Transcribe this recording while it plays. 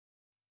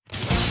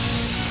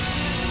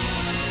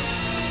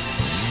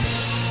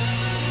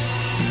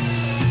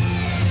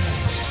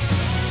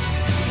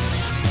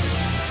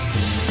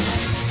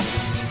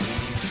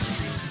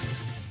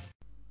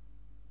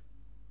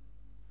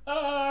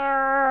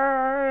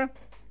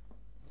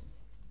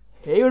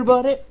Hey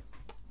everybody!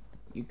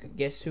 You can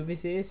guess who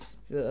this is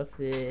of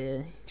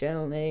the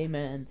channel name,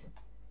 and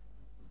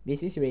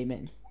this is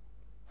Rayman.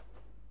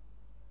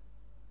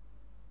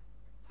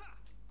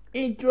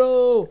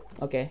 Intro!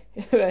 Okay.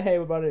 Hey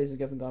everybody, this is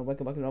Captain Gone.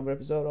 Welcome back to another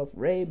episode of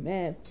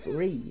Rayman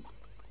 3.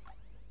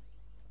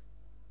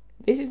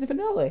 This is the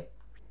finale.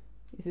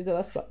 This is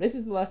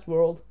the last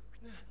world.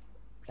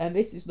 And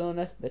this is known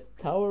as the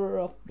Tower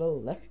of the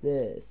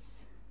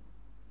Leftists.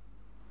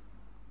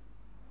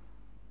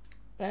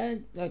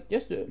 And I'm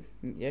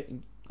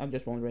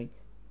just wondering,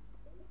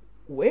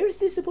 where is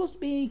this supposed to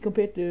be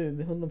compared to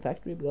the Hundam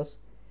Factory? Because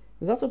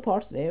we got some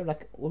parts there,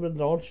 like we were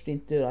launched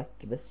into like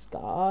the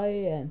sky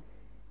and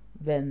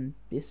then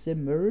be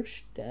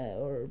submerged,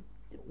 or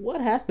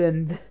what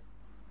happened?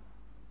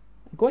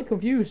 I'm quite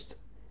confused.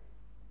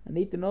 I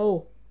need to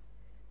know.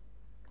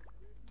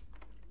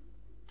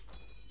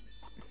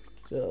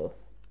 So,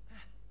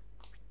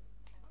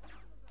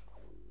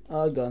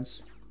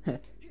 guns.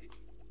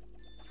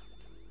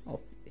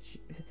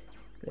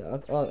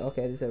 Oh,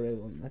 okay, this is a real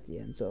one at the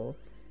end, so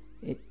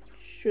it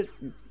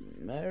shouldn't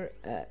matter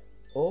at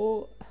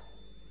all.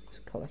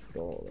 Just collect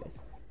all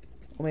this.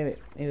 Oh, maybe,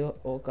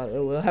 oh god,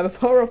 we'll have a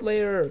power-up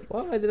later!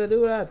 Why did I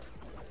do that?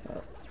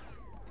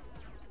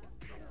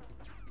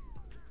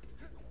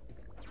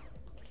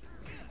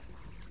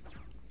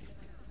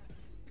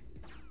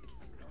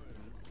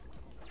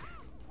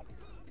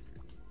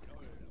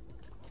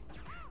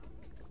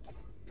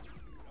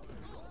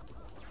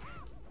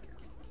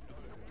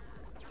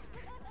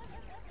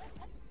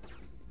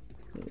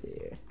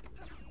 There.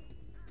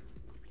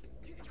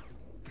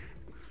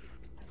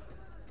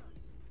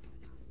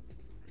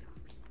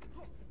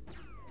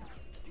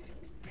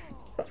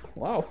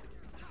 Wow.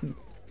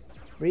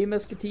 3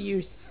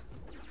 musketeers.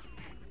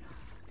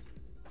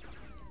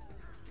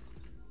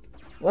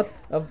 What?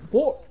 A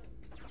 4?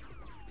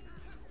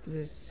 This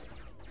is...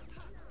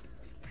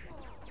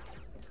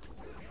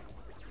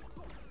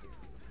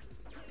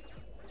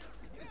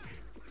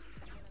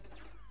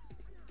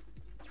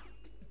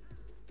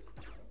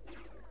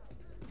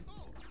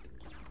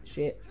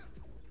 Shit.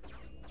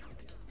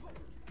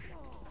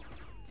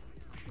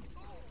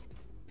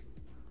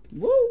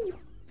 Woo!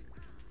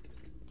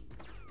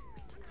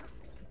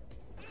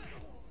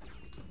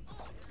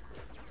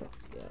 Fuck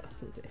yeah.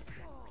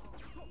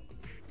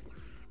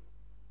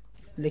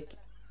 Lick.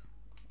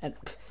 And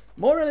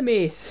more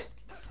enemies!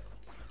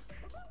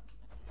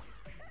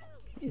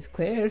 It's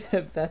clear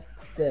that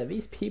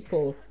these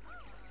people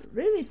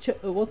really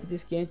wanted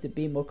this game to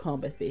be more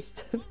combat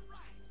based.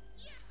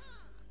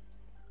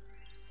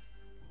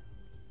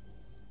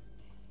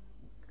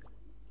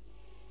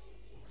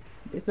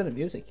 It's not the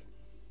music.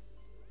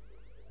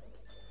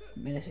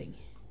 Menacing.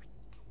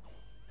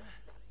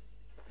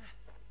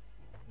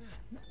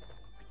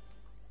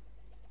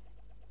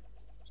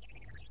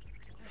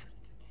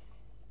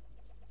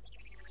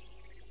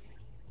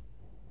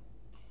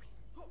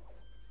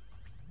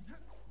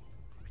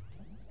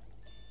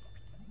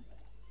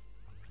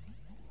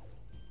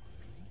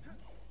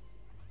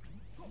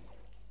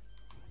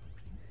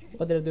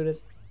 What did I do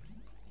this?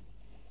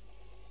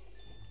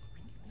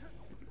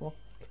 Fuck.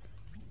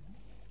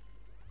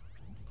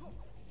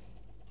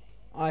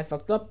 I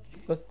fucked up.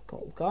 Good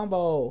cold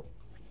combo.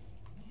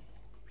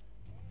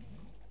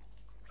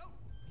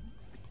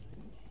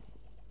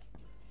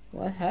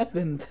 What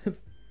happened?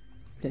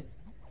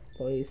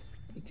 Please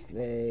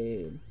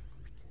explain.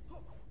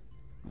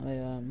 I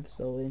am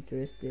so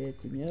interested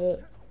to know.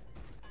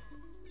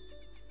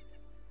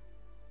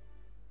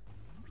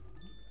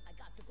 I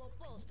got to go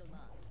postal, man.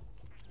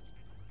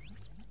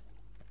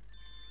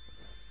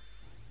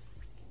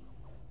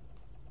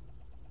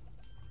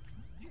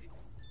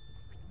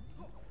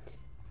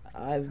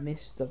 I've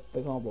missed the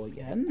combo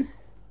again.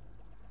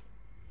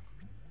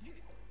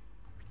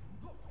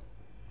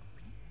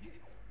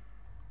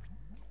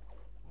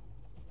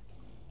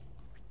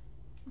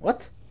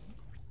 What?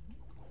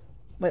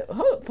 Wait,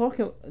 how far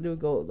do we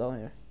go down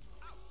here?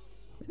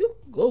 We do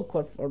go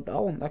quite far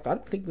down. Like, I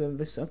don't think we've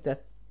ever sunk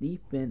that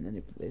deep in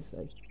any place.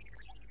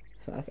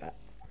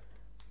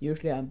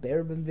 Usually I'm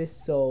better than this,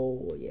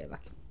 so yeah,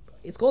 like,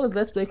 it's called a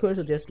Let's Play curse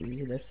or just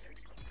laziness.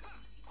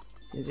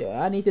 So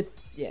I need to,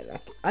 yeah,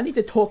 like, I need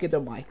to talk into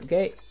the mic,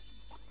 okay?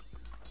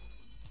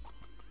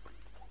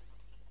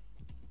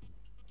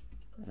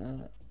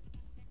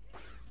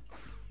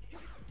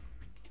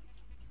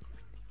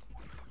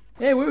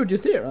 Hey, we were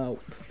just here.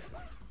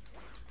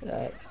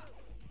 Like,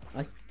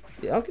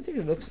 the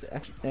architecture looks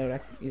actually,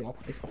 you know,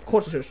 of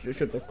course it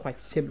should look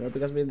quite similar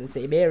because we're in the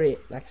same area,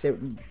 like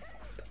same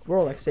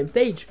world, like same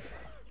stage.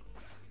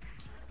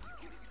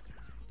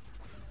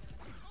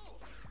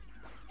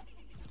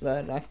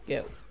 But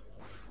like,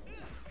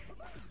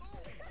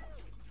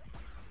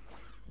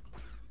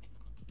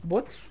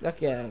 what's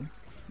like,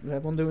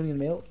 everyone doing in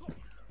the mail?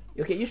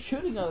 Okay, you're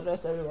shooting at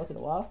us every once in a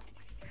while.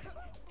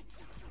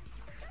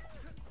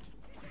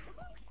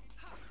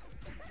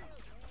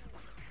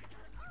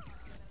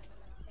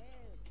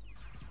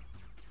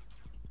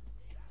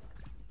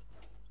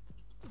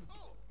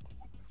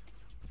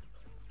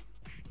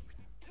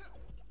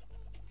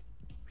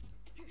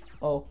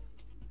 Oh.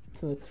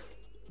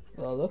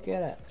 Well, look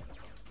at it.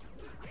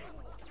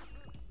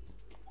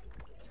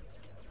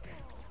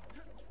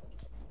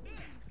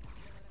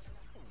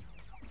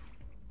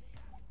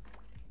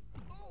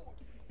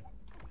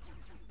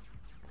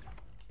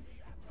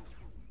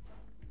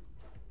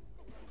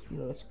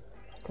 Let's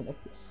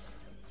connect this.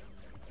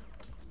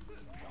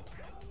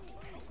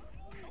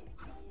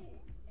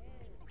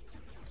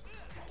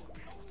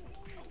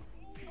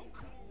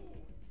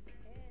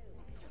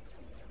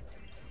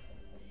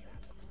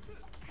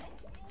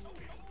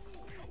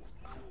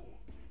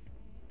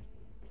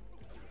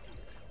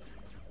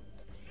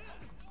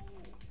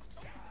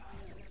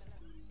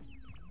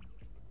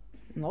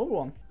 Another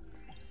one.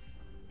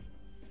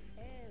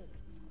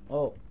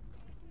 Oh.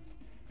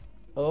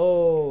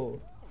 Oh.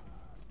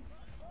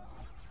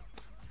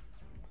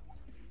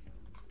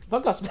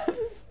 Fuck us.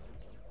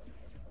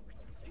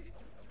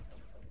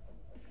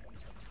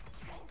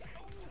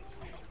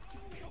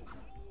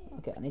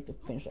 Okay, I need to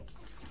finish it.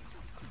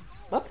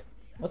 What?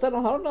 Was that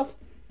not hard enough?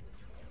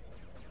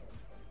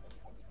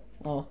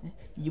 Oh,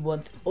 you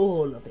want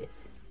all of it.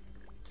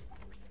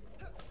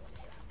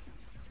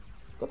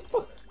 What the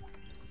fuck?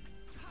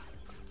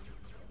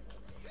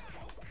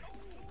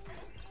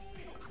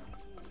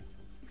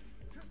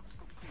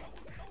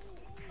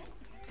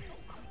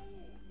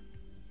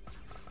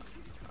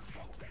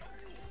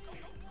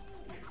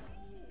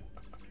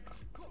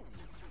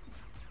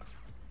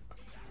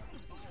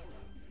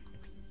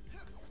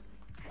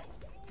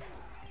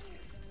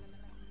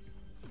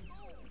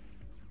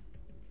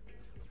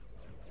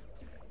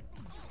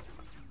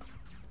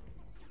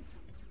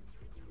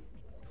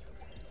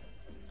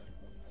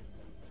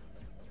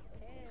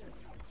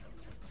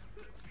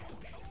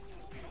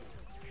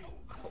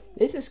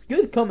 This is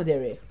good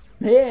commentary.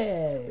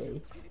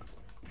 Yay!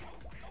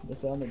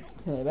 That's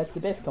the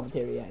best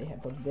commentary I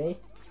have for today.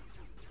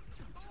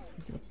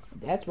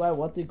 That's why I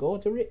want to go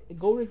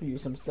review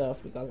some stuff,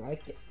 because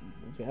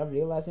I'm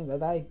realizing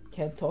that I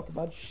can't talk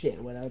about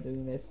shit when I'm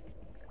doing this.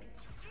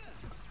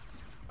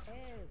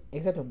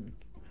 Except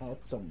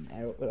some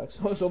arrow, like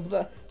some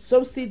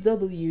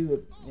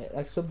CW,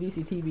 like some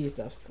DC TV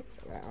stuff.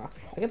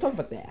 I can talk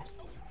about that.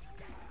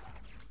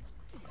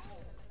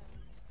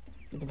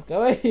 Get the fuck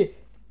away!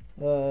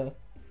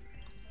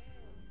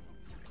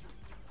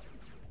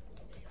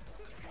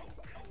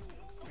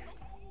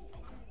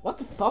 What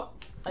the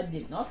fuck? I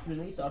did not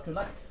release Arthur.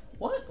 Like,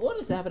 what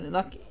is happening?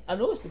 Like, I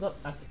know it's because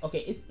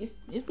okay,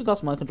 it's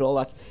because my control,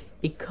 like,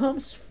 it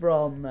comes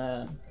from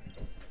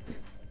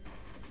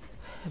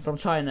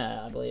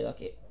China, I believe.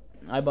 Like,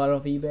 I bought it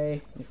off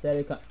eBay. It said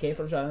it came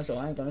from China, so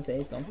I ain't gonna say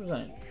it's come from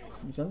China.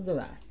 I'm gonna do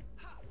that.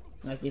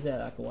 Like you said,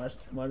 like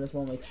wireless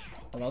one, which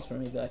allows for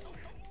me to like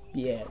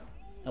be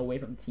away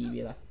from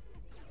TV, like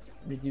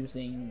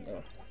reducing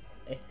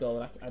echo.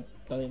 Like, I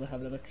don't even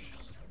have that much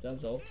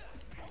sound, so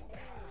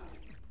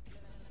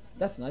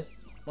that's nice.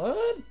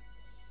 What?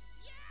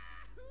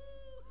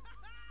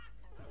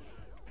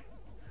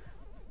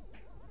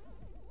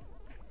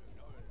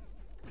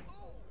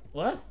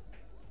 What?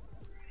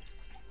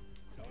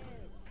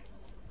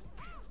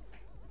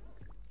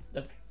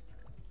 The...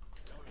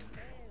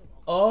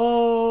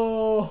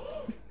 Oh.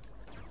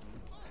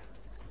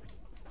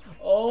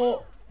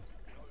 Oh.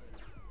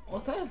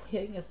 Was I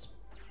hitting a?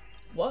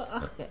 What?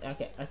 Okay,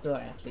 okay. I still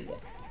actually did.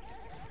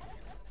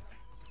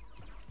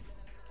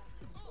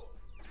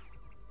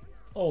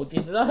 Oh,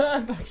 Jesus!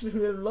 I'm actually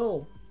really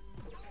low.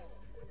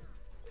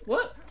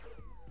 What?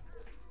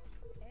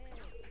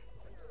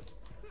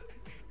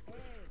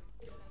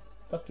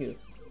 Fuck you.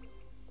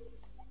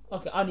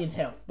 Okay, I need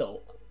help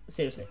though.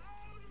 Seriously.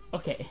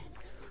 Okay.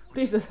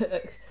 Please.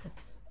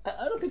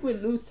 I don't think we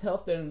lose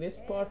health during this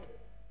part.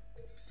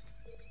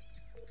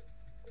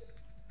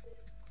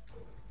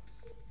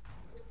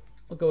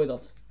 Okay, we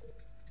don't.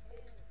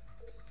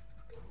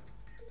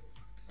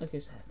 Okay,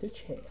 so I have to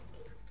check.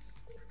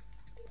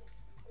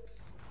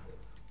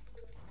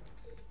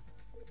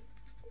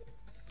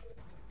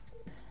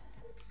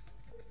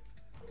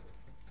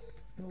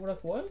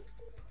 Like what?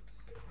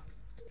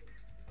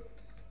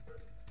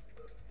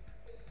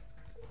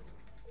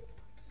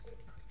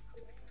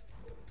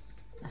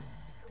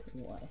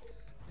 Why?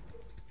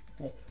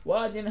 Hey, well,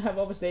 I didn't have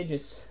other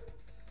stages.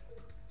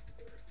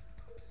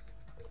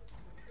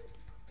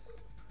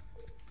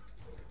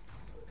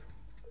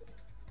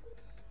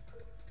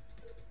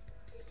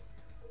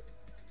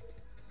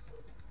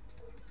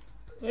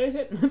 Where is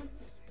it?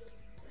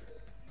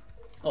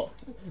 Oh,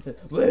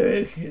 where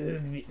is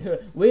you?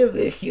 Where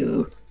is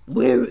you?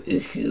 Where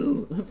is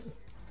you?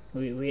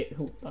 Wait,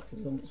 who? Fuck,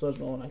 so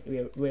small. Like,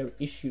 where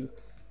is you?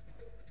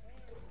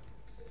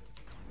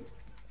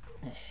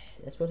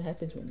 That's what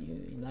happens when you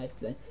invite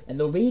a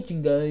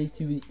Norwegian guy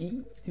to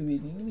an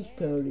English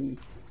party.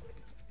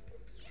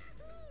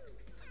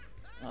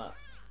 Ah,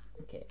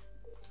 okay.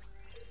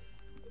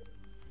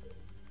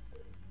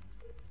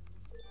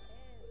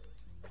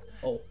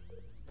 Oh,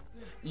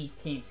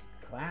 intense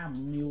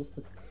clown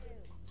music.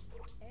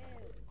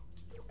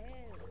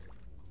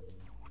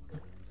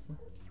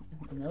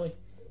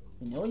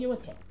 You know you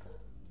would help.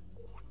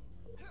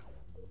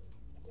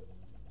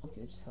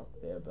 there's help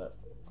there, but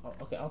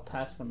okay, I'll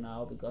pass for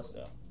now because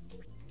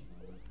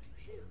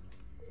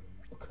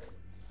okay.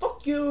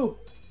 Fuck you!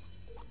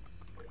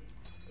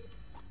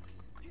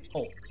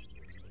 Oh.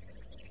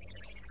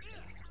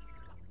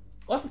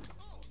 What?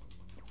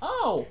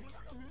 Oh!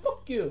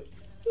 Fuck you!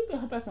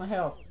 Give me back my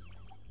health.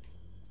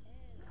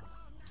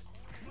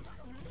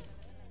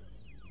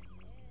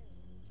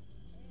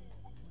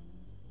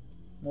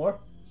 More?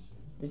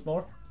 Please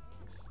more?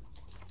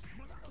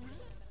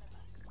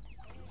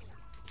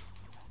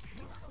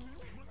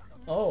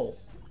 Oh.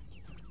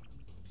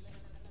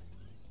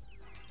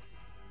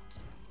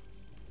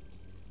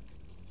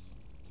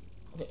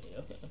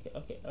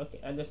 Okay.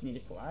 I just need a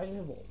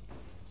fireball.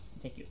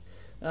 Thank you.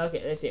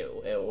 Okay, let's see.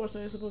 What's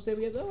I supposed to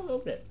get? Oh,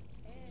 over there.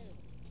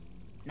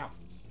 No.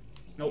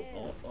 No.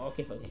 Oh,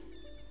 okay.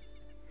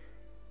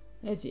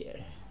 Let's see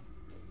here.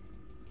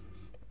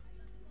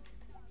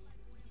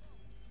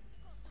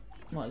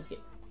 Come on, get.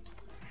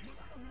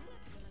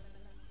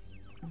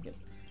 Okay.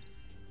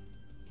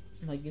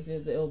 I guess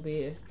it'll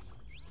be.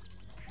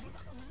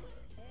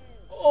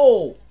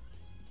 Oh!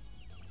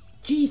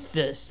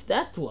 Jesus,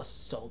 that was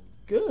so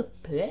good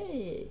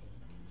play.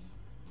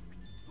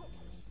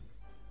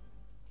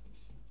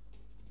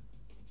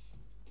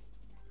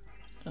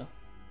 Oh.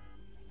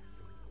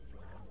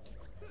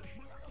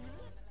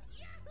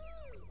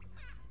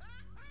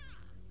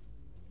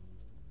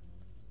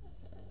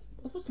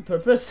 What was the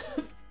purpose?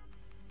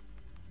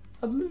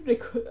 I'm literally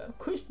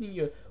questioning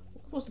you.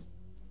 What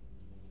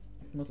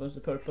was the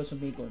purpose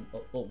of me going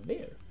over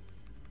there?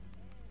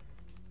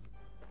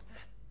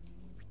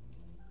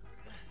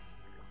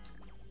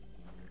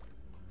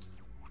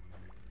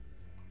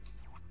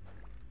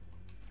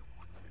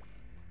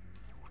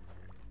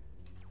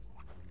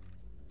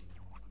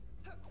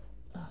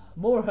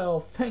 More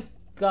health, thank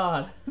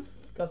God.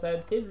 Because I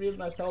didn't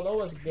realize how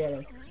low I was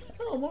getting.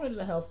 Oh, more in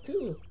the health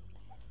too.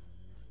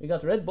 We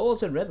got red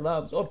balls and red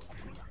loves. Oh,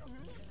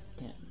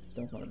 damn,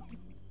 don't want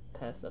to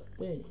pass up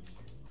with.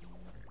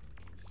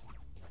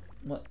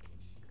 What?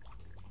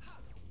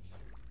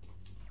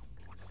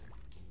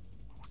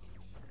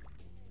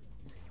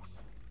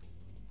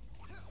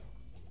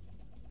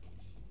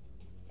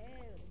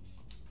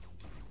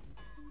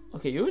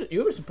 Okay,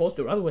 you were supposed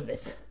to run with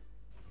this.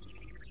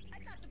 I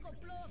got to go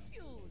blow a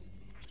fuse.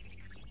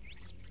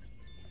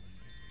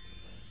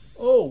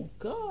 Oh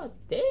God,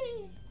 dang!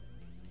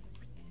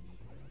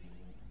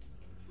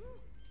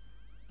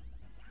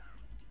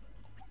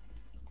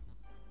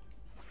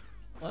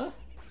 What?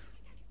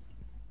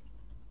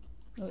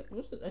 Okay,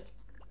 what's it?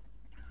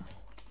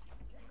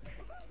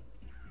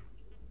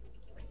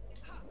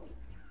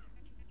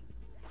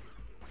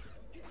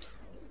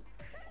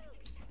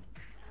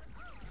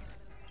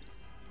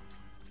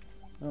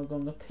 I'm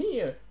going up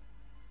here.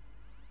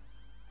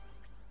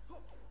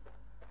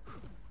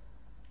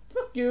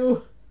 Fuck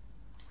you!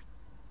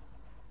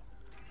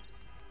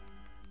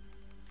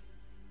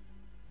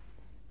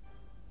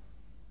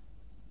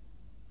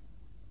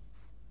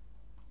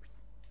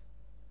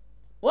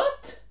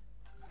 What?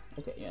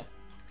 Okay, yeah.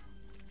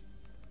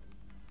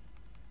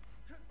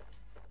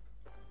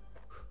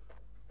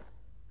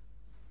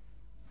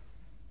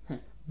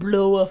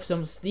 Blow off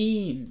some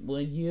steam,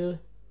 would you?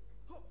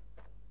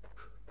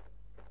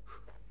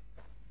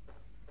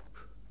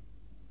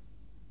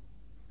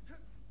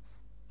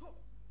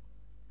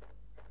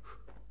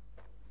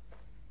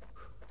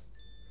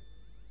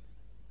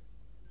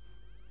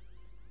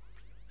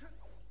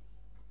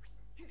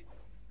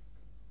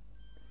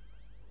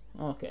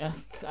 Okay,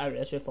 I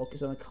really should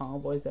focus on the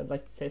cowboys that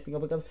like testing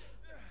up because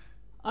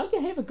I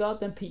can have a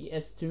goddamn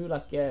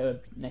PS2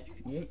 next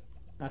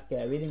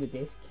year, reading the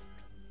disc,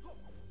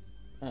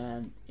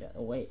 and yeah,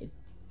 wait,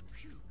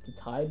 the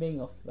timing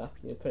of like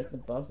the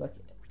present buffs like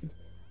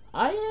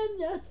I am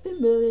not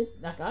familiar.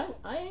 Like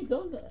I ain't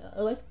going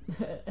to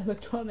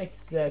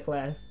electronics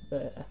class.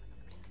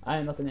 I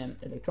am not in an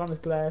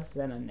electronics class,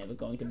 and I'm never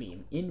going to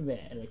be in the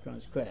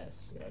electronics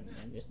class.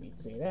 I just need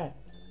to say that.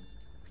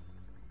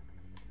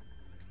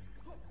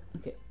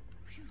 Okay.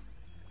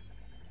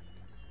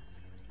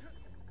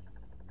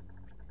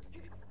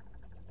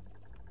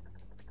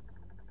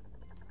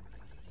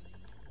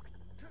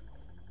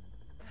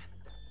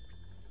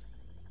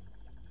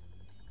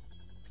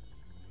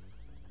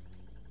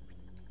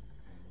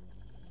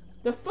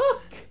 The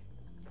fuck?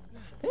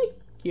 Thank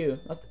you.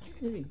 I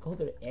didn't even go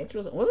to the edge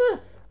or something.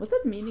 What's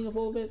that meaning of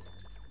all this?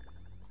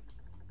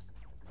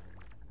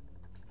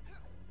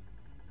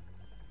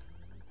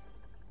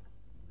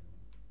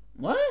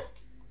 What?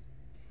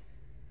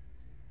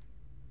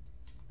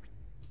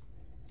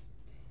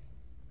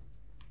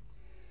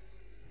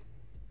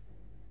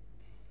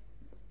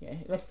 Yeah,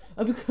 like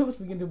I was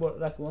beginning to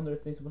like wonder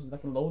if this was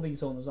like a loading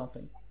zone or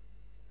something.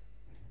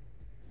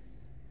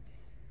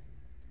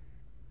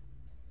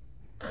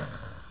 How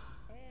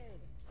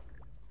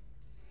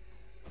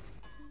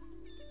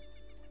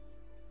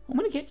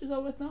many catches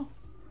are we at now?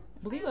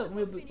 I believe that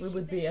we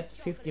would be at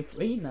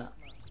 53 now.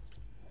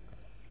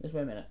 Just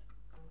wait a minute.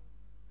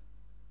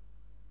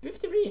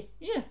 53,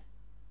 yeah.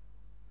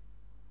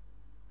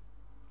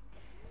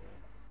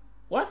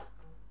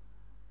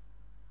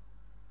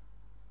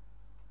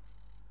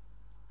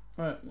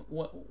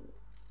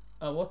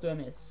 What do I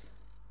miss?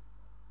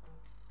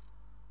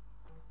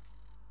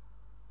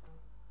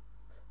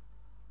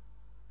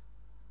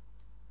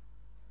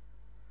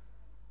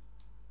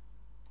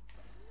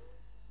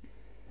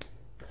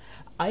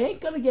 I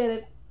ain't gonna get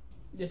it.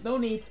 There's no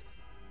need.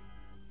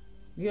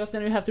 Because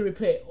then you have to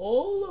replay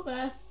all of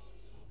that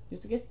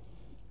just to get.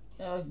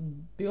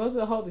 Because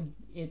of how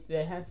it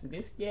handles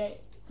this game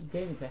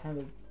is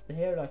handled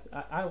here, like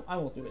I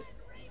won't do it.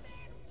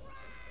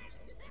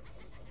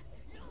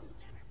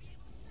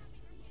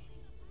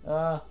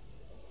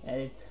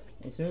 And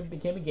it soon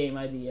became a game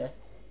idea.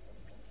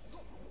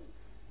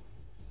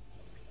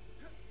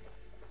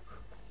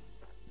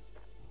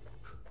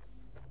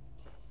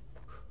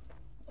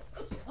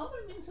 How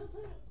many minutes have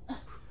we played?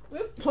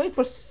 We've played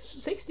for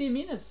 16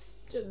 minutes,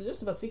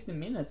 just about 16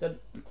 minutes, and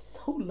it's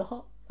so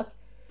long. Like,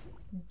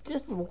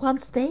 just for one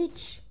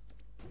stage.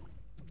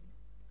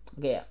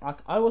 Okay,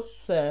 I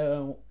was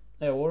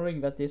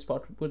worrying that this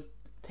part would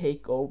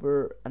take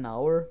over an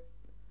hour,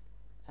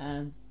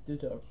 and do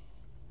the.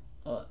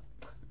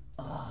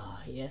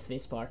 Yes,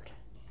 this part.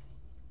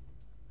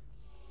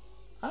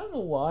 I don't know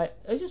why.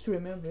 I just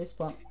remember this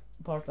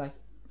part like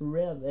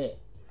really,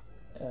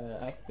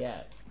 like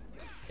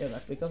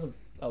because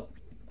of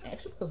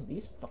actually because of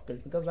these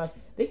fuckers, because like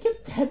they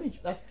kept damage,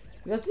 like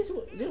because this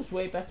was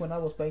way back when I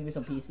was playing this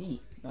on PC.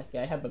 Like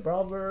I have a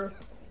brother,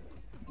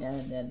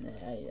 and then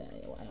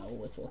I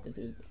always wanted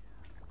to.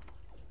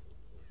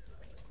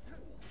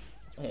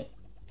 Okay,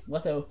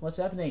 what's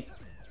happening?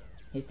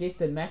 Is this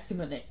the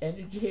maximum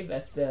energy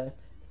that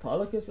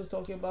Pollucus was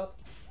talking about?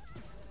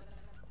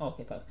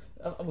 Okay, fine.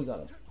 We got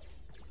him.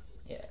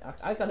 Yeah,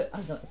 I gotta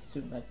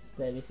assume that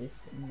this is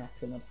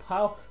maximum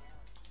power.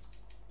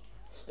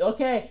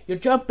 Okay, you're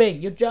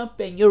jumping,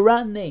 you're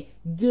running.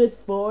 Good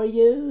for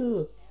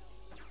you.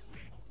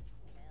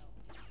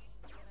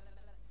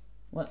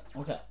 What?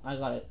 Okay, I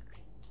got it.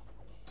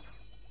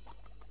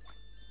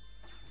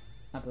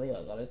 I believe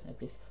I got it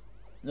at least.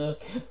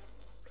 Okay.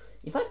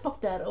 If I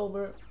fuck that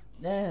over,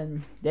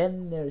 then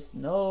there's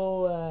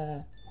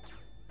no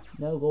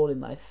goal in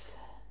life.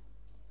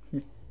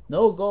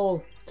 No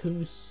goal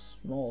too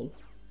small.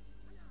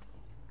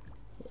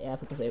 Yeah,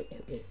 because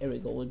every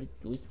goal will be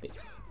too big.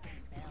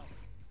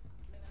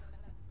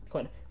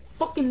 Quite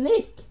fucking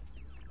lick.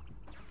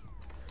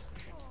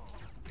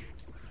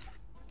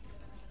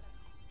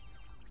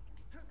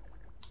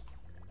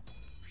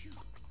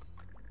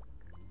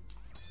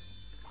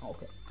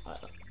 Okay.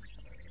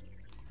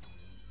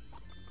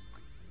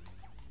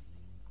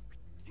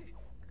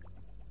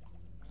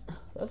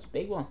 That's a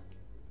big one.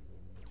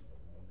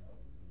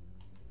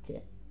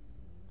 Okay.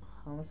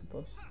 How am I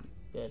supposed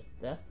to get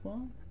that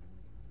one?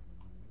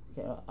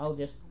 Okay, I'll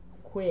just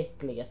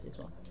quickly get this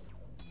one.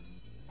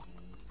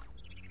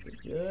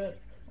 Good.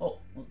 Oh.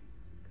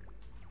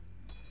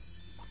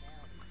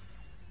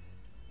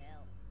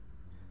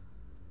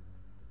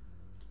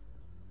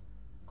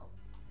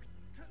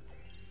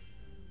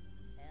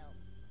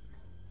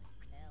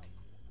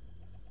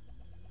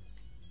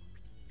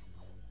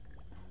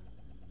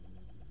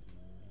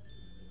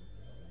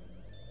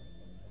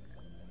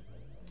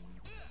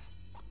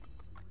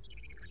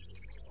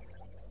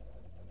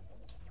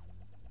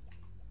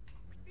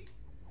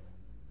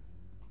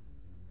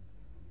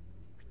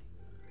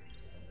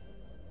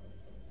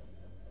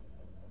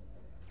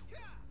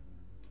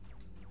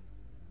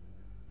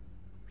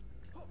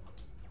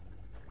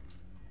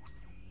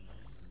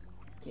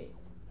 Okay,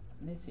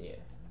 let's see here.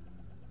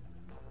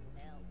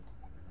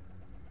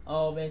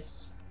 Oh,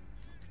 this.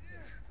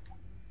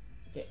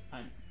 Okay,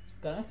 I'm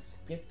gonna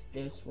skip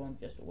this one.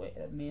 Just wait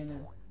a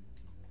minute.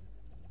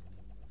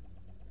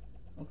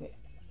 Okay.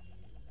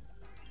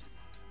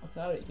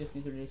 Okay, I just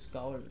need to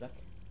discover like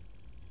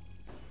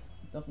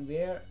something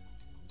there.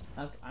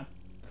 Like, I'm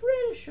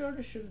pretty sure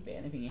there shouldn't be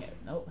anything here.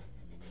 No,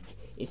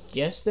 it's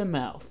just a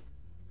mouth.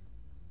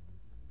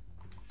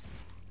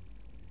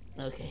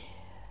 Okay.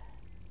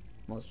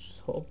 Was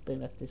hoping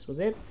that this was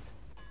it.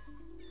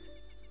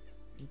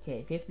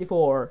 Okay,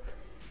 54.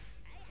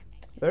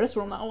 Whereas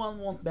from now on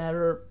won't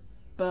matter,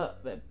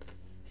 but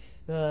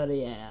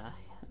yeah.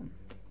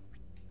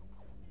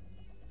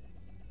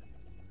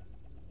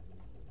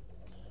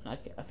 I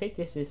think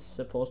this is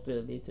supposed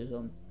to lead to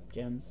some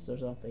gems or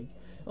something.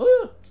 Oh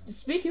yeah,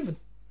 speaking of.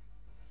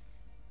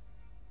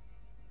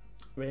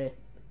 Really?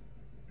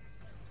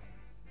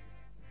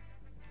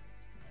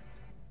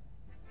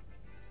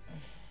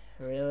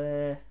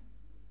 Really?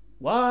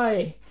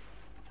 Why?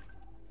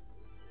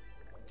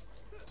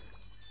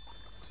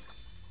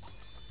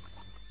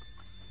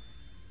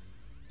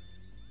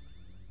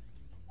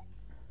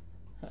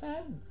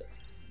 Have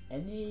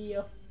any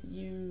of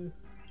you...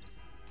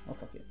 Oh,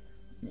 fuck you.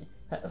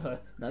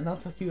 No,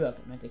 not fuck you up,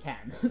 I meant the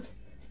can.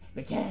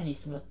 The can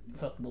is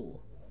fuckable.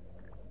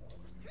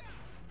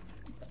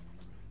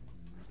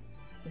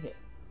 Okay.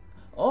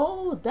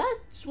 Oh,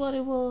 that's what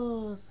it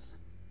was!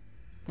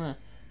 Huh.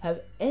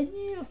 Have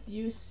any of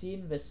you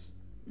seen this,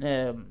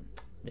 the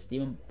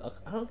Steven...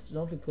 I don't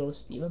know if we call it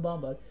Steven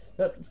Bomb, but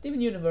the Steven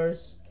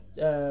Universe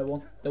the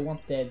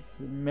Wanted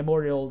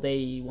Memorial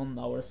Day 1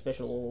 hour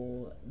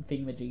special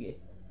thingamajiggy.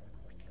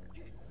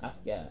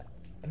 Like,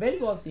 I very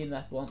well seen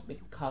that one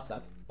because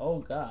like, oh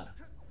god,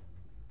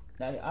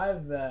 like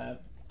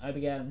I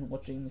began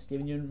watching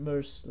Steven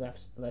Universe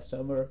last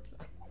summer.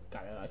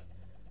 Kind of like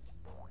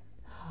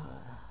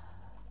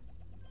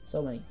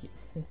so many.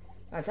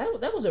 Like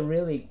that was a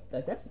really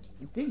that's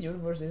Steven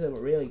Universe is a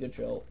really good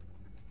show.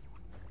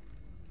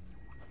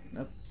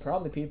 Now,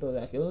 probably people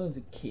are like, oh, it's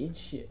a kid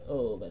shit.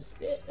 Oh, but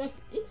still, like,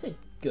 it's a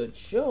good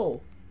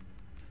show.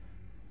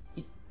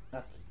 It's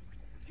like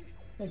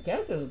the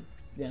characters,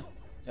 yeah,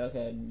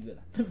 okay,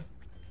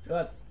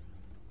 but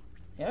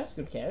yeah, it's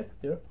good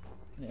character.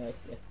 Yeah,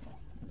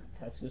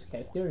 that's good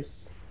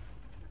characters,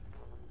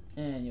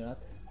 and you know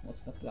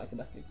what's not to like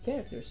about good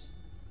characters.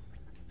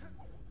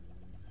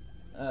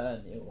 Yeah,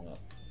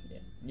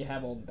 you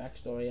have all the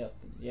backstory of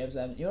James,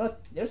 and you know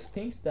what? There's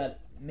things that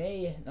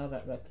may not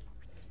that like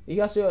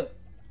because you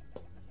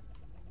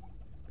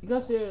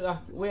like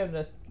we have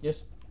not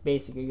just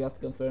basically got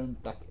confirmed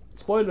like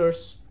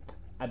spoilers.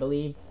 I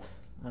believe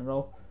I don't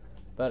know,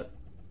 but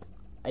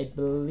I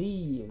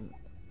believe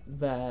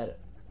that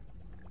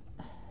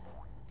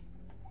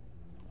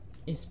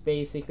it's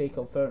basically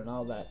confirmed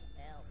now that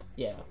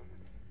yeah,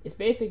 it's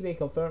basically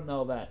confirmed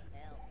now that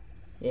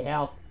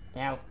yeah,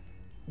 help.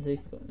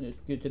 It's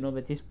good to know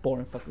that this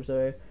boring fuckers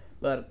are here,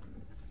 but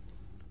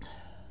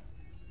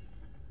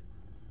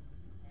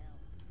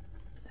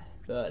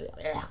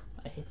yeah,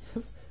 I hate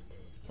some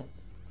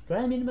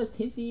Grand Minimus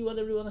Tinsy,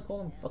 whatever you wanna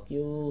call him, fuck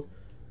you.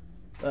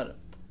 But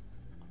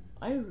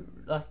I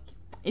like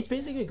it's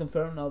basically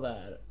confirmed now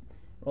that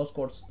Rose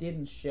Quartz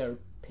didn't share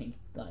Pink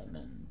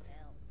Diamond.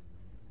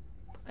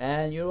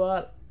 And you know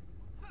what?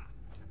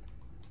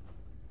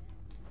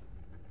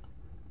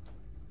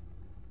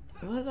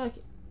 What like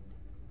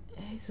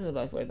so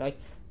like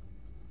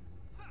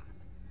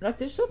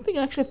there's something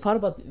I actually thought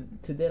about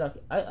today. Like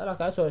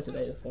I saw it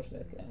today, of course.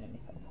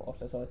 Of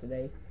course, I saw it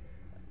today,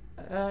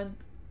 and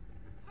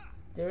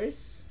there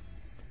is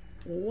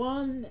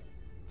one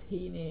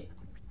teeny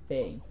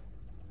thing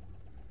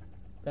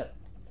that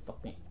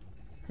fucked me.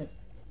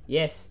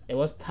 Yes, it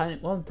was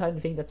one tiny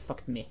thing that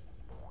fucked me.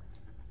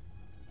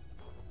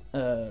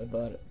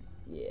 But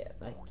yeah,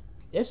 like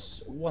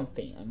there's one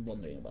thing I'm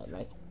wondering about,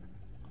 like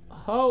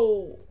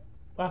how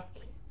like.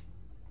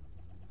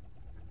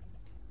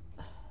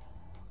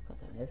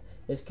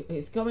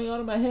 It's coming out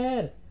of my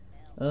head.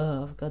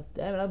 Oh, god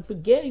damn it, I'm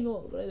forgetting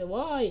already.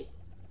 Why?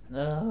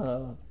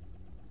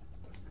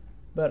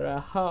 But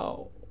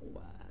how?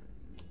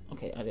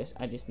 Okay,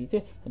 I just need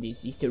to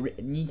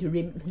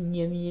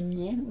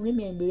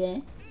remember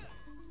that.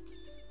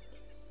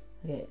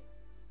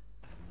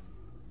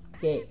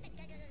 Okay,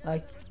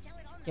 like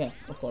yeah,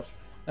 of course.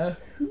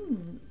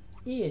 Who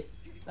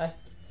is like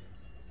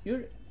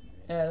you're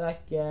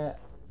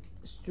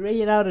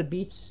straight out of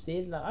Beach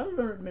City. Like, I don't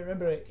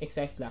remember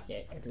exactly like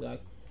it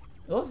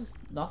was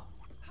not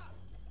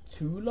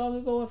too long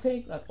ago. I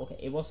think like okay,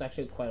 it was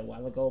actually quite a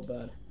while ago,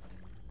 but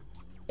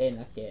in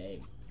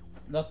like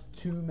not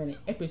too many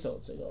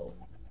episodes ago.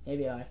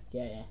 Maybe like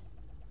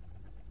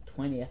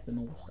 20 at the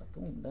most. Like,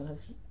 oh, that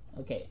actually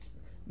okay,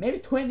 maybe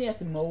 20 at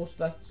the most.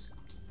 Like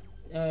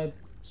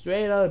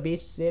straight out of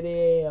Beach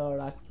City or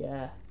like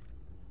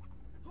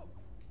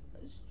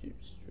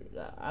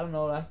I don't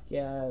know like.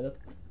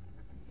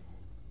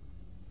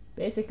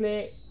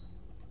 Basically,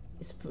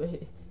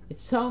 it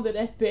sounded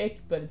epic,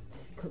 but it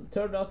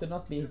turned out to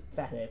not be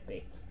that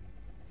epic.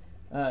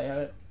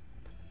 Yeah,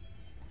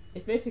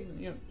 it's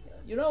basically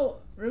you know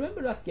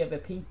remember like the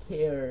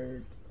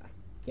pink-haired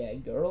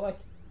like girl like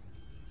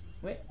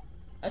wait,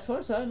 as far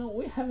as I know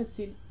we haven't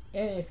seen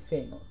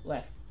anything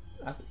left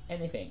like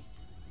anything.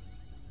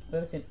 We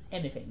haven't seen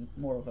anything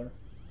more of her,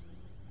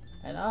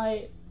 and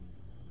I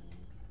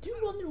do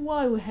wonder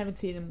why we haven't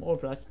seen more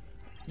of her. Like,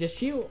 is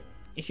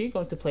she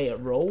going to play a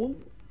role?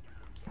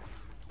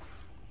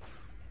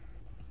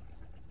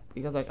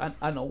 Because like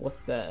I know what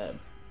the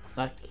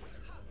like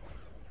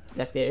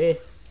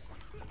there's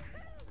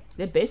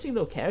basically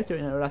no character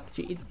in her. Like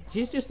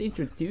she's just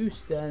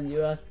introduced, and you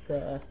have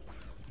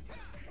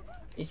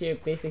she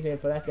basically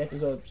for that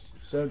episode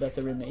served as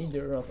a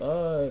reminder of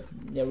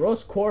yeah,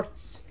 Rose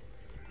Quartz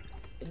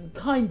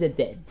kinda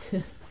dead.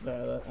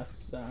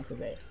 As I can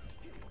say.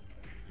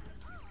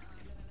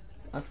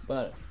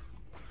 But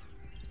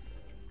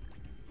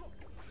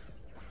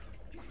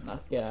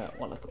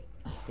like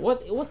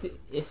what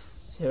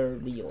is her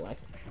deal like?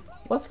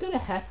 What's gonna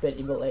happen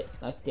in the later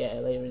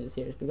in the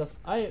series? Because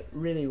I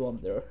really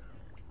wonder,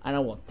 and I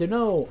want to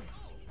know.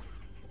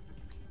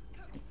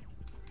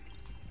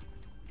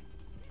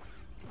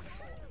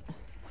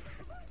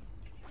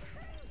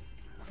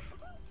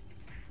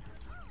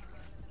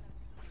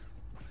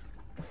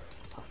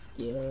 Fuck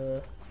yeah.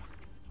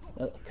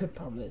 I could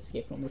probably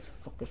escape from this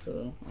fucker,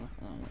 so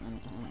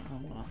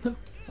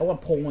I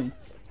want point.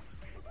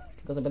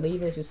 Because I believe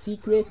there's a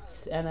secret,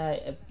 and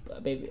I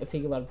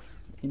think about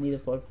you need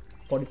it for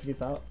 43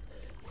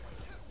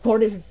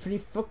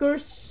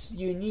 fuckers.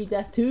 You need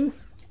that too.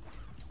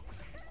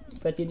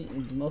 But you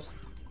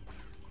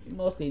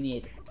mostly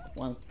need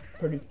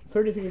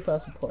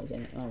 33,000 points,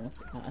 and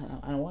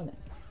I don't want it.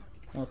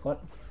 Oh,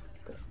 what?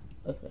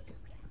 Okay.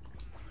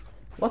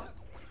 What?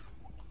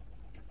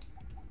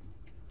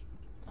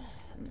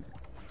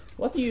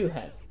 What do you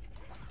have?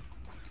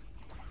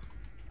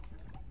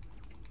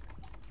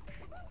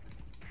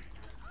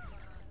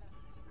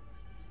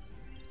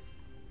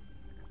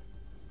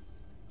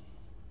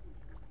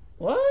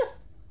 What?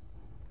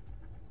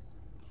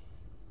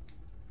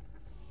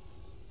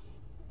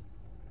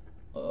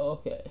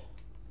 Okay.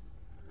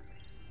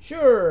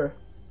 Sure,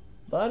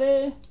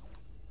 buddy.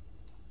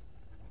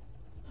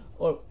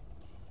 Or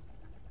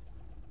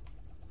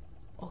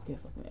okay,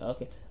 fuck me.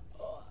 Okay.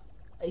 Oh,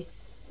 I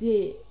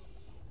see.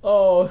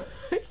 Oh,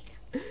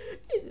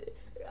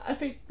 I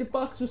think the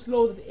box was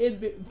loaded in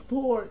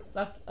before.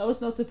 Like I was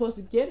not supposed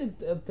to get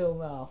it until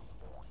now.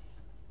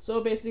 So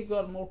I basically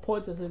got more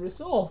points as a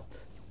result.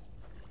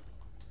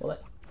 Well,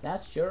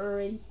 that's sure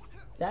ain't.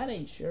 That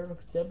ain't sure.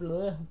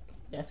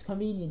 That's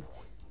convenient.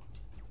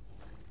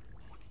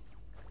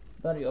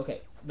 But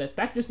okay, but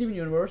back to Steven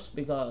Universe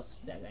because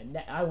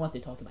I want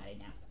to talk about it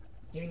now.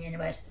 Steven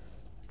Universe.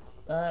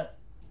 That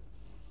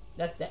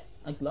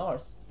like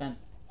Lars and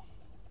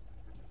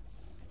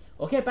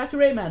okay, back to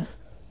Rayman.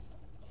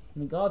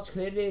 The gods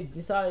clearly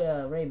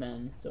desire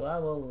Rayman, so I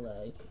will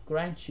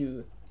grant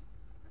you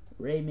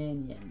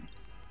Rayman.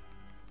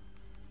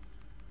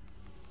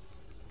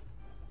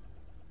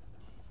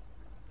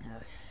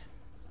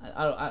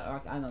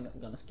 I'm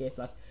not gonna skip.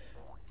 Like,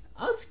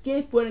 I'll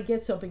skip when I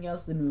get something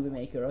else. The Movie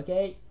Maker,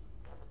 okay?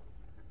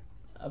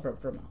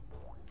 From now,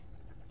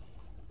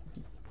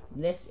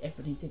 less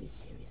effort into this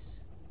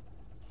series,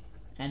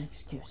 and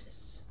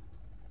excuses.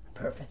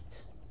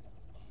 Perfect.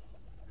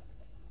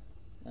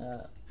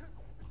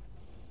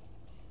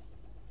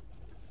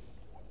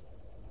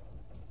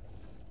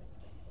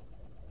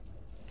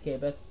 Okay,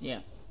 but yeah.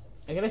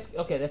 Okay, let's.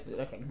 Okay,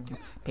 okay.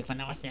 Pick my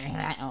nose.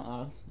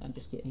 I'm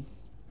just kidding.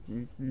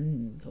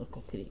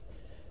 Torkoal titty.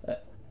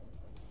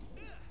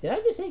 Did I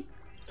just say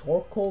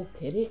Torkoal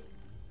titty?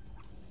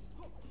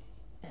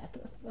 I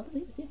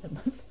believe it did.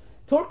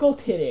 Torkoal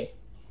titty.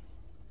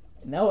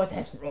 Now it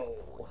has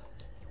roll.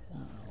 I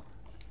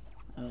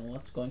don't know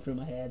what's going through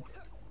my head.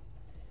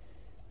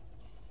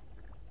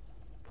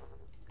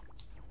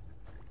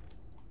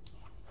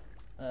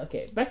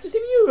 Okay, back to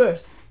Steven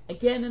Universe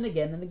again and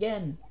again and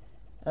again.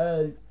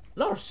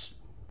 Lars.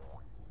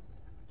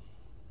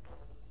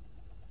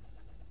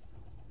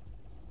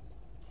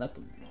 Like,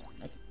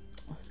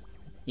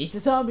 he's a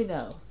zombie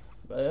now.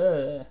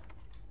 Ever.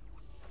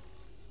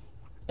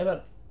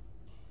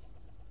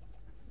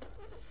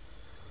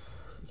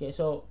 Okay,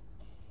 so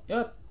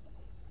yeah,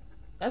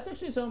 that's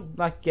actually some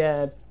like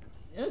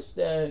just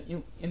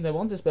in the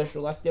Wanted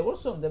special, like there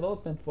was some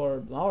development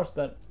for Lars,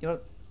 but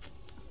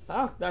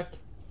fuck, like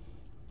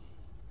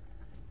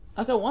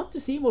I want to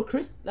see more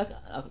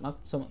not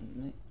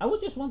some. I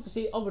would just want to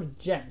see other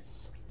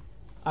gems,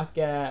 like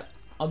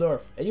on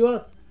Earth.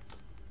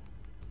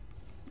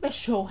 The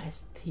show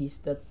has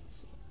teased that.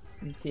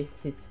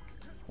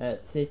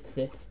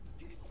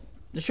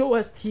 The show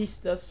has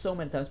teased us so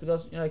many times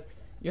because like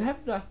you have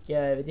like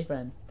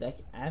different like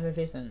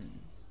amethysts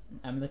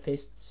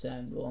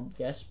and Lord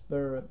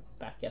Gasper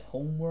back at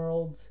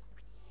Homeworld.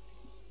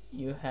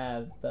 You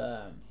have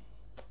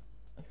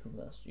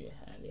who else do you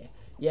have?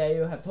 Yeah,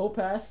 you have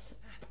Topaz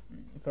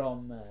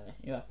from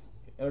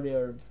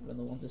earlier when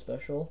the Wanted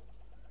special.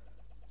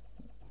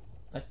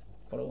 Like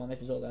for the one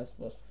episode that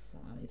was I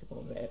need to go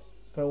over it.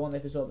 For one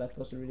episode that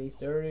was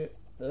released earlier.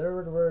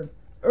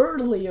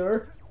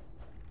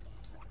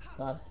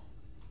 God,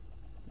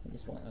 I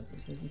just want to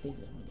take it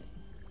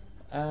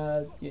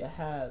again. You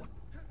have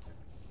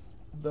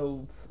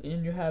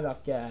and you have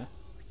like the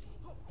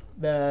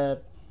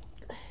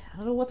I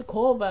don't know what to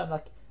call them,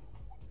 like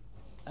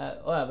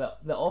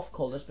the off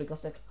colors,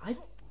 because like I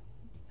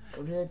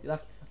really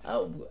like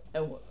I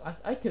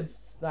could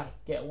like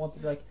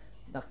want to like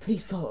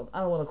please don't, I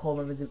don't want to call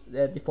them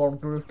the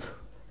deformed group.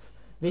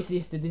 This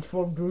is the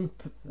deformed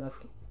group. Like,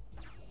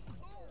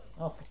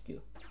 oh fuck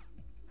you.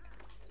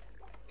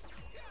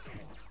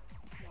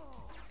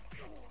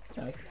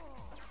 Like,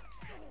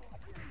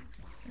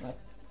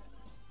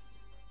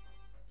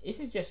 is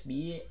it just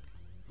me,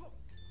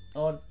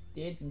 or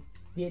did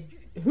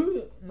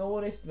who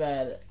noticed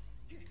that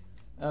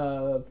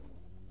the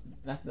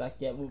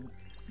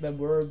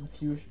word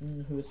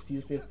fusion who was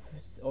fused with,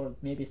 or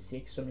maybe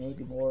 6 or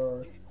maybe more,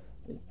 or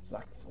it's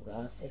like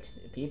 6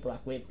 people,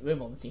 like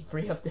we've only seen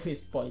 3 up to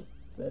this point.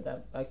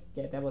 That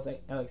was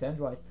like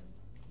Alexandrite.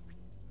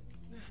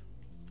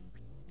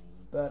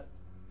 But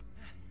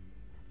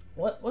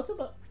what's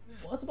about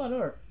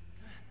her?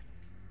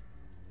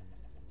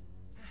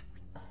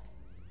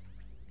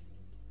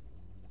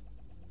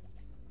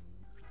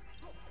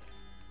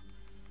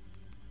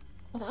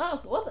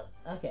 What?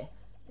 Okay,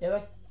 yeah,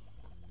 like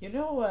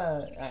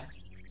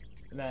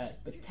the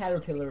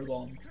caterpillar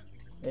one.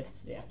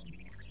 It's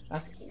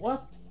like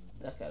what?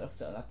 Okay,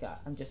 so like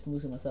I'm just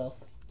losing myself.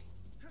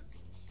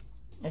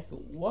 Like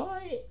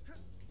why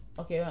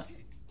Okay,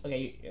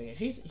 okay.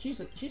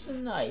 She's a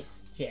nice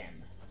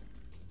gem.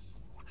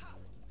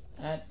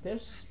 And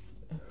there's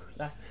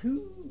like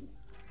who?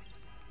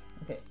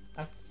 Okay,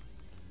 like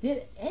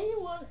did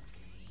anyone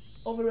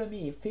over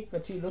me think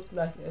that she looked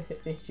like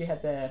she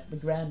had the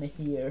grandma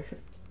here,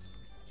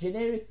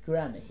 generic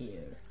grandma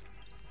here?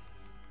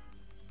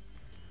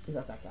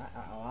 Because like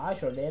I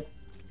sure did.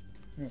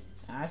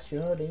 I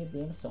sure did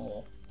them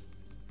so.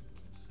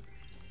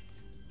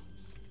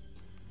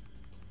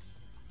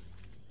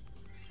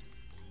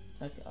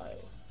 Like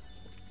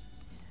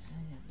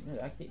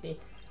like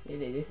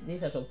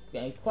these are some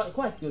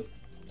quite good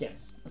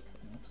gems. I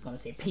was gonna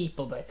say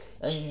people, but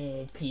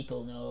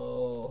people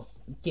no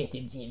get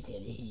them gems out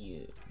of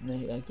here. No,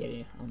 I get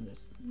it. I'm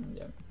just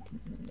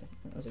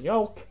that was a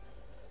joke.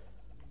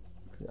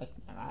 Like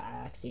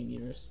I've seen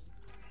yours.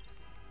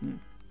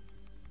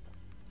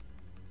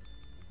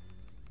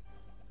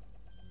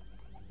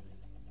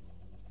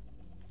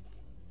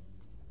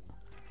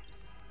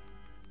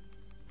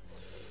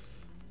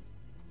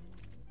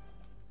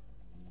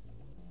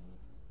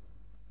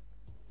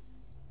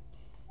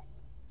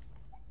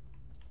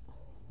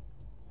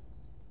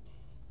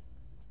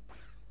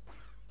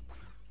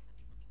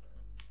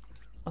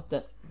 What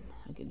the?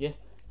 Okay,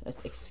 just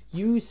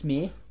excuse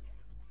me.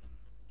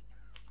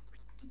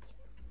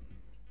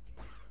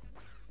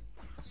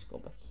 Let's go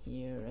back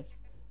here. Right?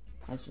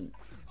 I should.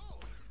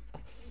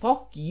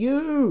 Fuck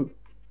you!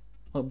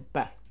 Oh,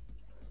 back.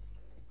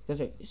 Because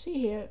like, you see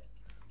here,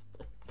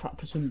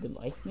 presumably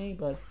lightning,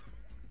 but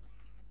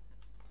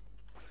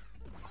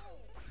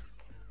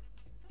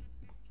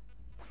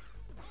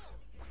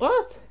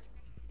what?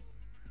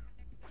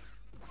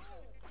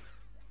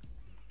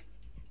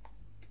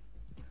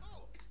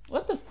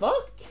 What the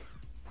fuck?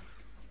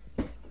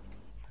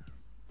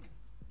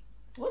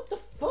 What the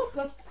fuck?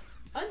 Like,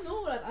 I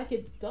know that I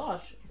can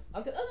dodge.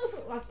 I don't know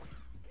if like,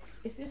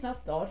 is this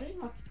not dodging?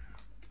 Like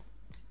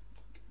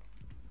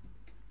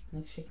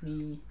shake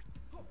me.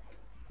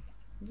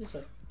 Just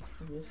like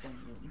this one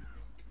moment.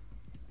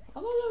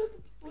 How long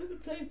have we been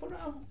playing for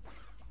now?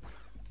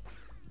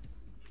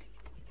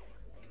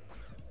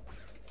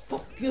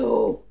 Fuck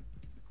you!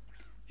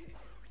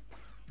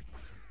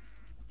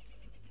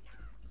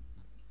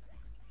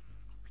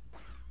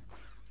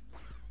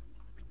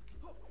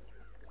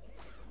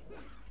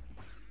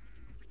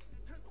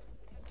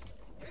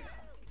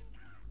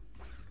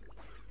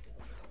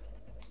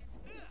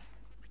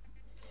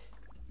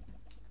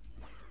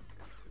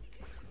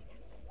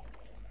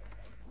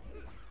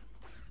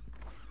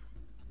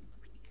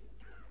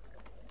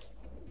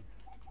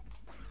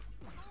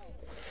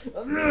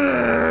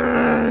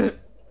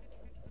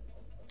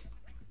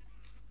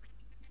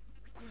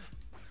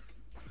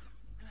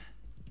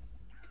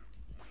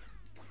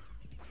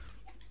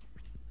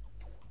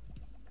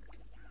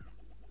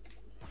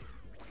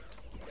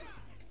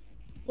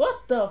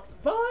 What the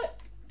fuck?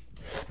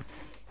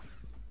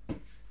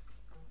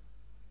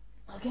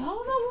 Okay, how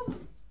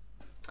long?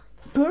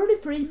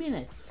 33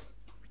 minutes.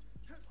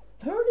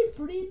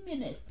 33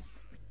 minutes.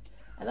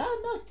 And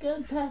I'm not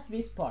going past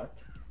this part.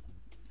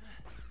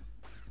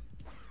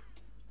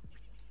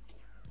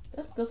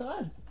 That's because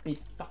I've been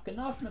fucking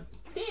off my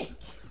dick.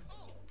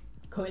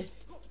 Coming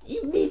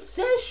in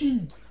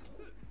mid-session.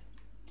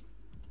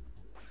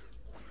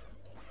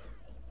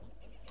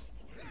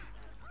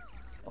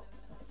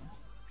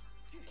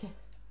 Okay.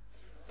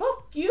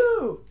 Fuck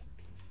you!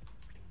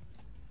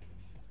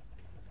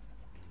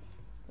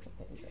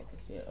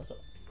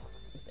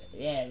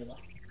 Yeah, we go.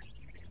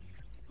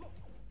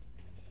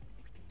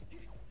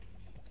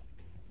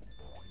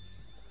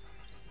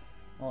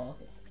 Oh,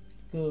 okay.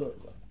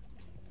 Good.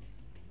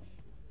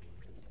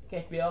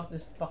 Get me off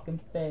this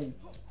fucking thing.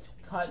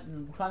 Kind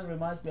of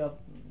reminds me of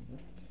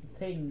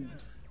things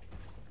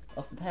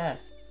of the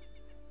past.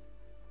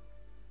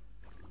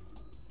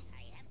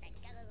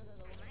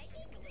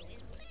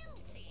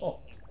 Oh.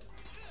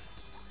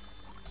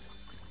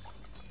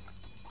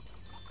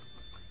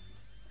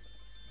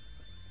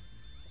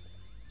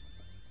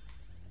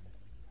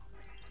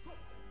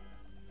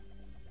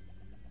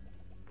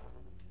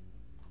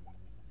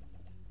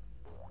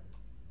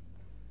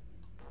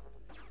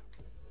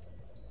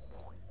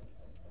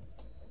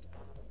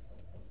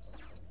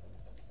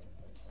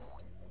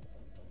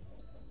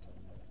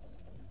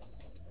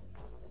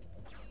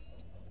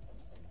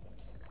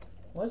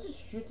 Was it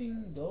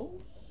shooting those?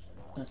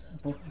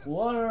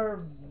 What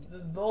are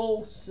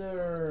those,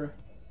 sir?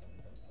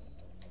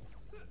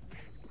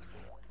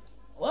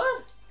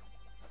 What?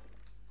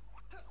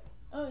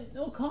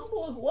 No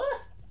combo of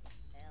what?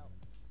 Help.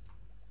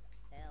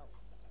 Help.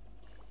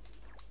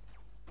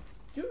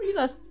 You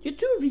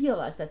do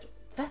realize that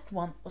that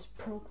one was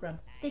programmed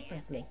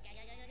differently.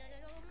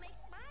 Make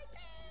my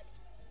bed.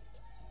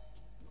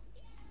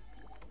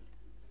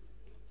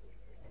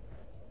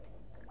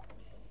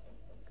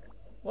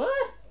 What?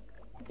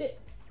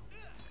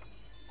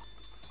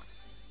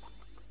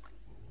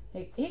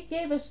 He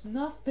gave us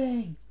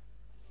nothing.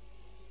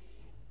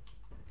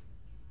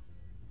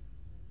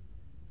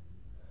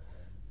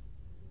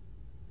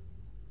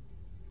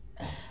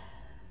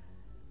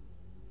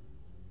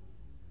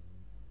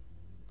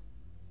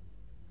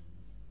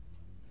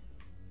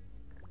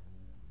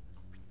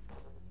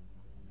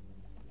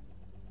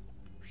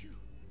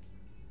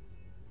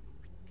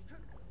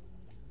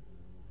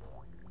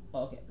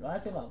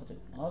 Rising lava too.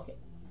 Okay.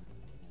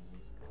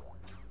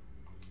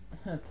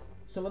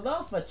 So the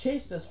lava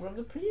chased us from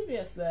the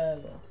previous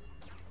level.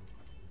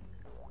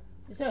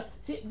 So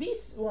see,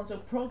 these ones are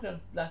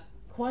programmed like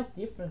quite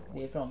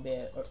differently from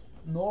the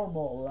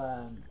normal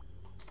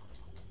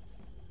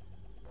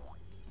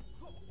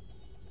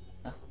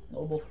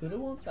normal blue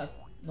ones, like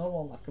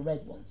normal like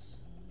red ones.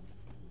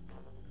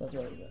 That's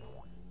very good.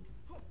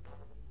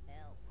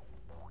 Help.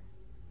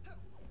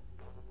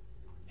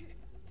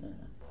 No,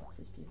 fuck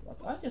these people.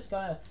 Like, I just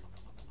gotta.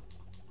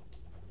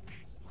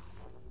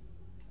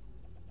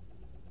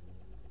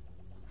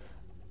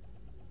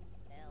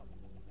 Help.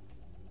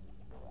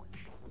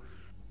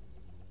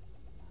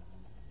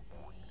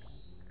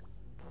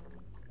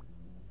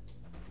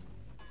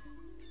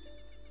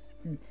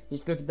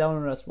 He's looking down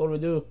on us. What do we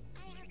do? I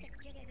have to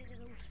well,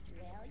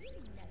 you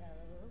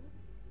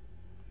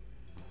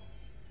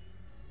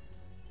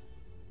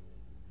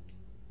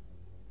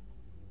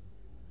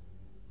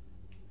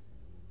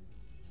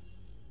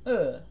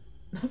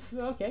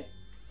know. Okay.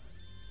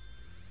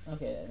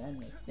 Okay, that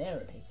makes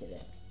never pick it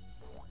up.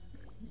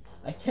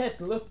 I can't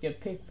look and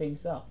pick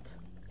things up.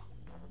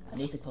 I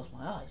need to close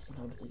my eyes in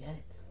order to get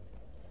it.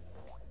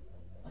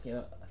 Okay,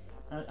 well,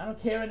 I don't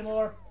care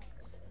anymore.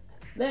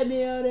 Let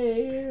me out of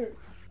here.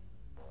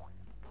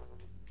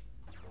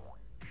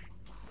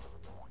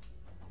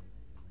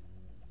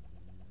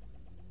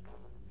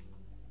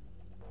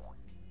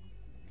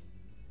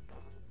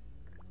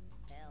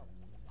 Help.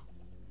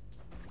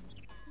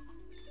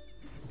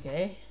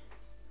 Okay.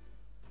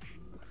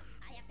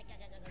 I have to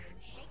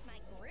shake my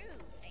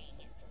groove thing.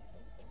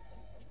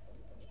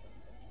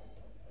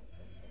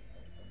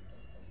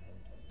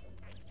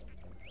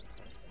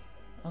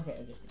 Okay,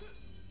 I just.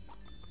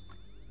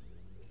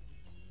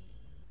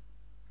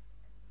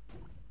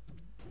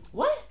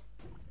 What?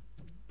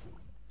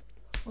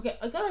 Okay,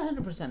 I got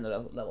 100%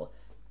 level.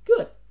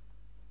 Good.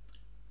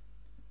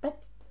 But.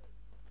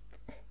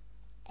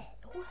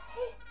 What?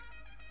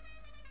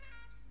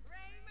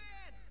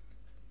 Rayman!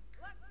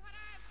 Look what I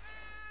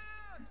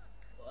found!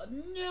 Oh,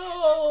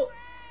 no!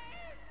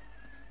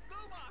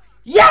 Glowbox!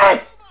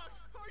 Yes! Glowbox!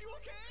 Are you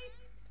okay?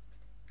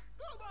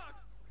 Glowbox!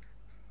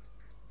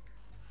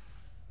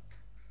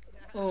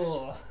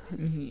 Oh,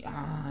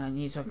 I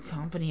need some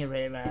company,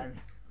 Rayman.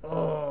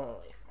 Oh,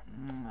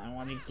 I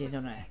want to get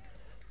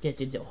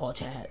into the hot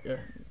chat.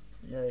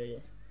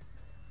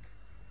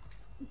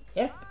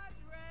 Yep.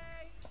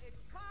 Andre!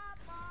 It's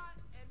Papa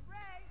and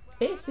Ray! We're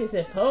This on is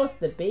our supposed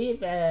way. to be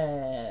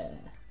the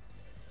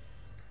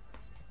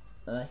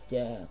like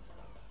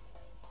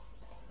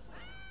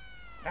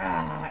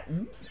Alright,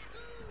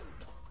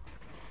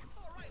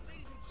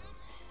 ladies and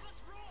gents,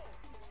 let's roll!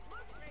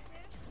 Look,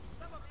 Rayman!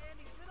 Some of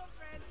Andy's little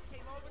friends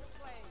came over to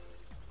play.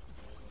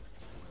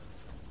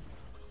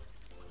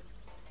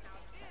 Now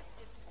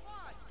this is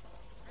fun!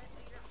 Red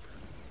leader,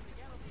 the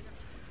yellow leader.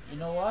 You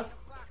know what? 8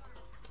 o'clock.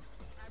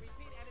 I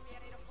repeat, enemy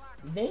at 8 o'clock.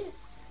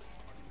 This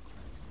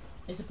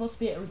is supposed to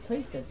be a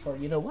replacement for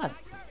you know what?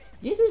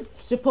 This is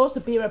supposed to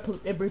be a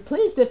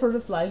replacement for the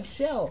flying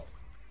shell.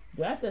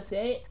 Do I have to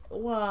say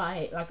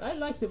why? Like I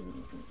like the.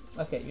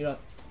 Okay, you know,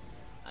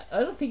 I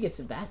don't think it's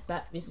that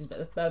bad. This is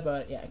that bad,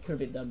 but yeah, it could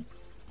be done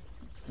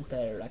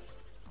better. Like.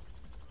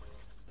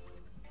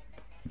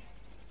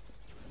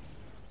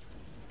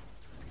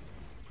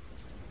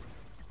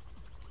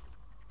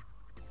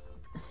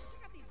 Check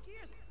out these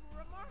gears.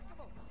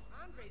 Remarkable.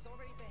 Andre's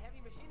already into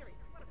heavy machinery.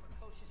 What a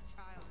precocious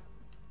child.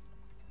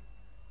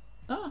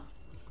 Ah,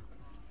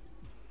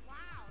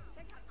 Wow,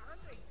 check out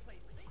Andre's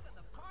place. Think of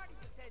the party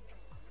potential.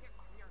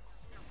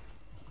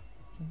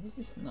 this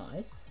is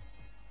nice.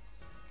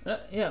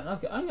 Yeah,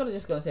 okay. I'm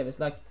just gonna say this.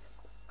 Like,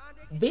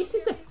 Andre, can this you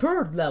is the hear me?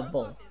 third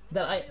level Robot is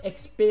that I really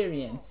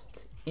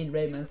experienced in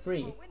Rayman cool.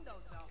 3. Oh,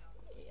 Windows, though.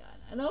 Yeah,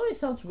 I know it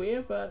sounds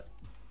weird, but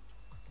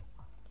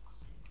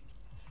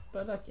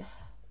like, what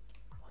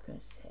can I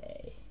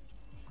say?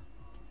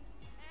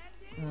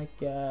 Andy,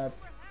 Like, rumor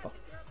has fuck.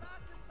 it you're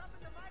about to summon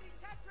the mighty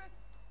Tetris.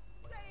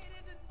 Say it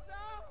isn't so.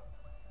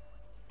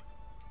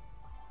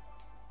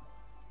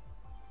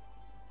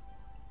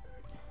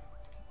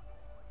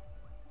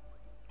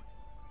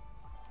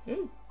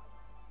 Ooh.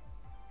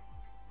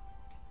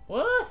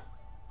 What?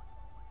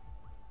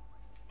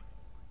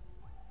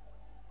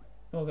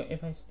 Okay,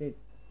 if I stay.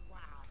 Wow,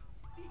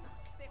 these are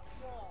thick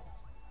walls.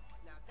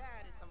 Now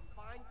that is some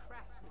fine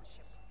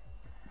craftsmanship.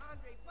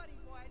 Andre, buddy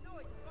boy, I know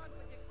it's fun,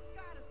 but you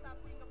gotta stop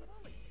being a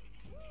bully.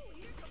 Woo,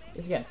 here come Andy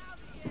This again. House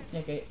again.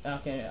 Okay,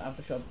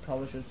 I'm sure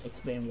probably should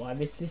explain why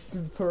this is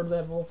the third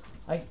level.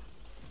 Like,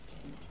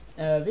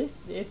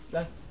 this is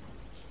like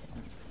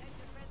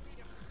Attention, Red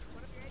Leader.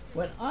 One of your engines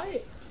when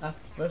I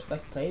first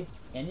played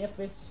any of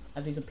this,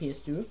 I think on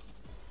PS2.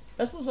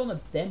 This was on a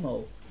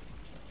demo,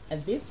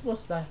 and this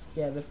was like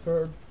the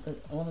third,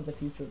 one of the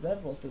future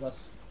levels because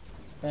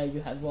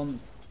you had one,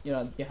 you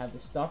know, you had the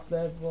start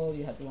level,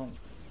 you had one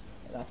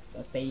like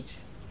a stage,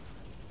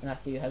 and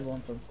after you had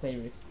one from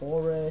Clary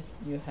Forest,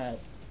 you had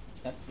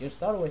you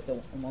started with the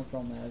one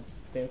from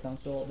Fair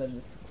Council,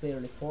 then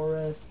Clearly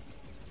Forest,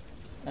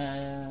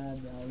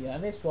 and you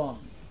have this one.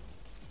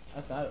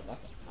 I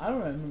don't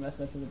remember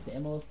messing with the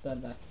demos,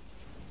 but like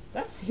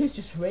that seems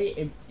just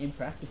way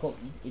impractical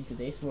in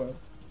today's world.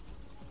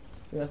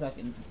 Because like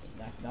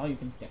now you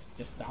can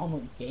just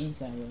download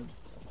games and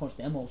of course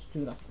demos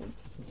too. Like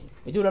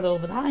we do that all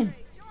the time.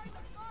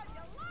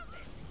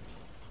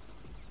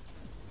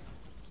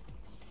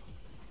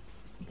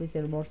 Please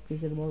say more.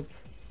 Please say more.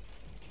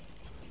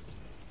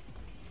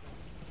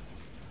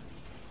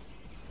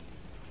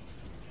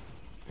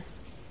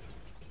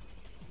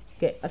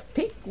 Okay, I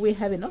think we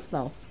have enough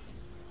now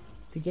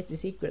to get the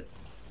secret.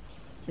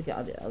 Okay,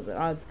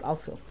 I'll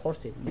also of course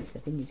we need to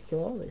continue to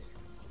kill all this.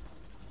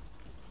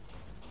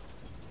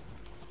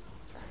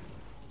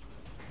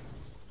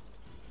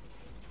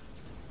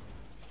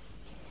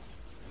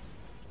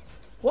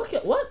 What?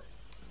 What?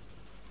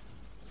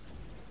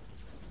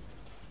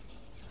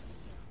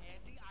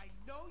 Andy, I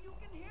know you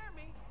can hear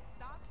me.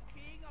 Stop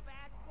being a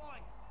bad boy.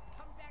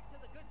 Come back to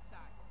the good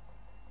side.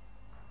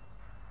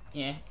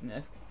 Yeah,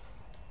 no.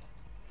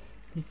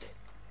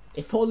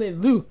 If only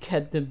Luke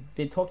had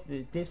been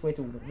talking this way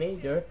to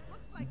Vader,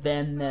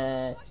 then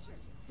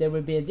there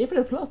would be a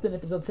different plot in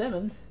episode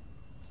 7.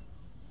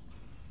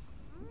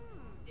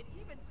 It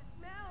even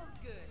smells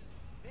good.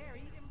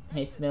 Very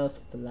impressive. It smells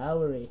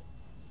flowery.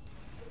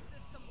 The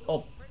system Oh,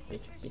 looks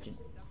pretty bitch. efficient.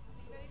 Doesn't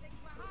leave anything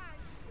behind.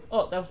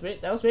 Oh, that was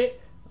right. That was right.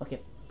 Okay.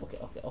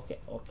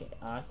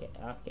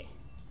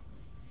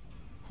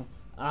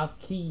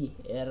 Aki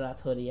era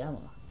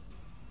Toriyama.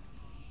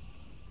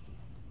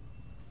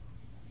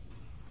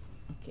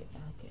 Okay.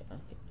 Okay.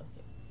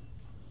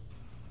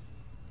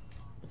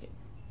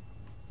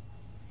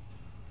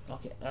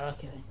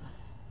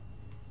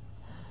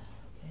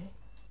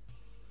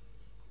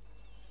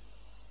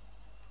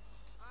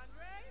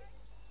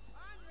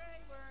 Andre,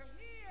 we're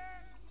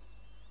here.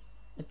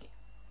 Okay.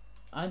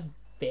 I'm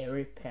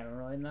very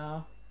paranoid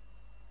now.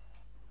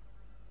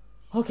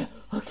 Okay.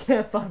 I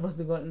thought it was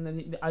the guy, and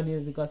then I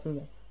needed to go through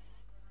that.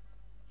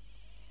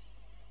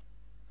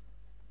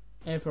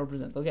 And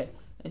 4%. Okay.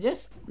 And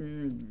just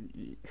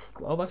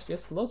Globox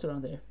just floats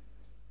around there.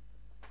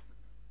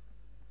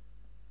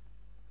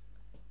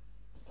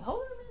 How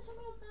many minutes am I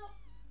now?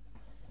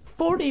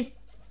 40,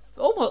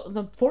 almost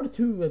no,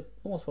 42,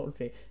 almost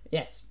 43.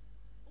 Yes.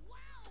 Wow,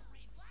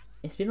 Reflex,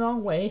 It's been a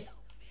long way. so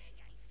big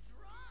and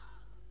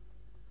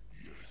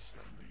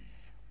strong.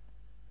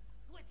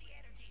 With the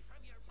energy from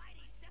your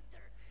mighty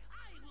scepter,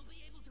 I will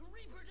be able to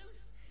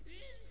reproduce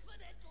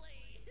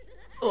infinitely.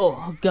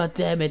 Oh, god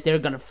damn it, they're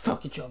gonna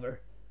fuck each other.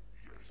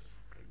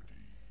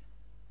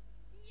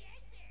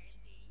 Yes,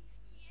 Andy.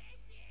 Yes,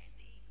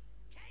 Andy.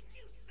 Can't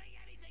you say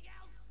anything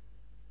else?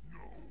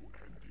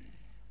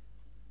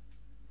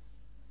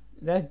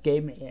 That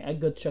gave me a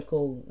good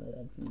chuckle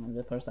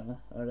the first time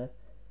I heard it.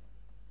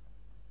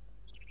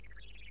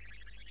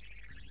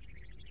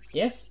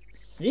 Yes,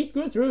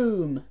 secret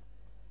room.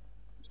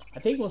 I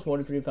think it was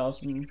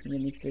 43,000. You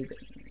need to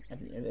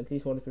at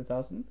least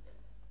 43,000.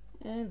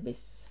 And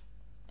this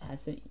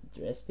has an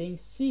interesting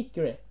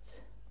secret.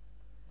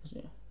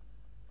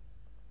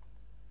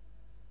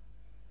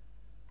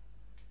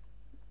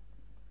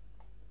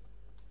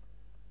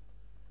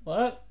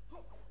 What?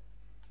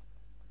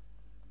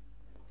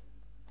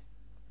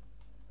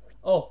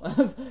 Oh,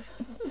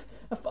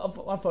 I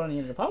thought I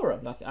needed a power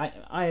up. Like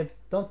I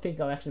don't think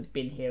I've actually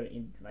been here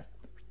in like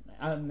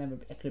I've never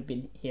actually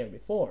been here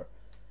before,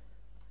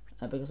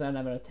 because I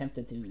never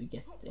attempted to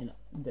get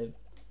the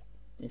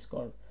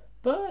Discord.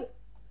 But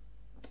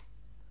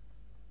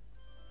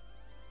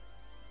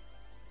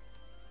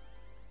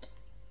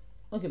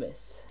look at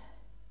this.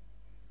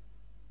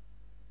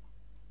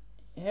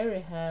 Here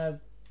we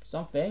have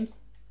something.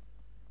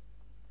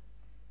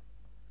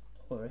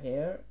 Over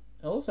here,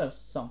 I also have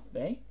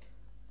something.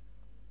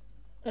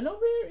 And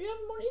over here, you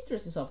have more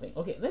interesting something.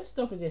 Okay, let's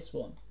start with this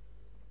one.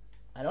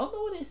 I don't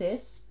know what this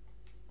is.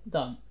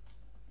 Done.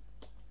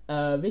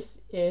 This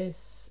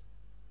is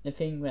the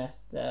thing that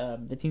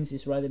the things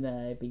is right in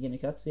the beginning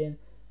cutscene. And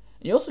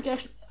you also can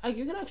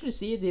actually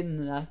see it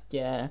in like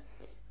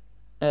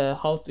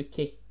how to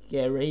kick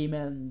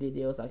Rayman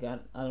videos. Like I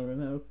don't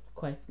remember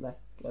quite like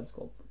what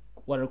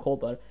they're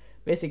called, but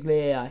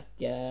basically like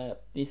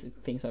these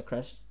things are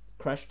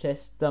crash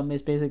test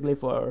dummies basically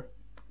for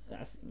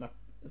that's not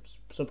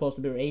supposed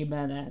to be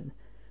Rayman and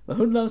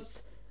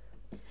hoodlums.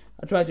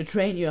 I try to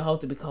train you how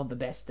to become the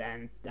best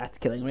and at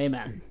killing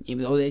Rayman,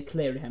 even though they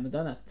clearly haven't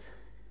done it.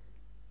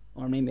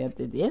 Or maybe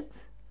they did.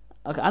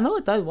 Okay, I know I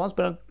died once,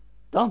 but I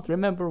don't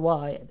remember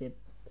why I did.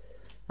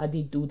 I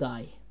did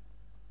die.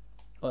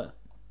 Oh, yeah.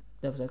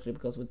 That was actually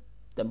because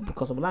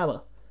of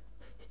lava.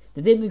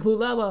 They didn't include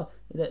lava.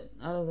 I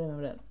don't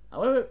remember that.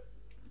 However,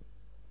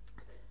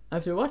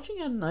 after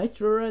watching a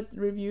Nitro Red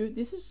review,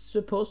 this is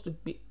supposed to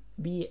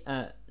be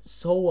a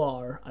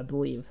Soar, I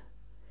believe.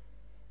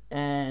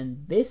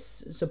 And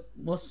this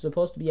was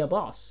supposed to be a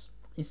boss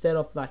instead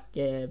of like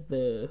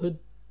the hood,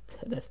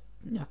 that's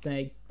not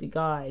the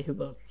guy who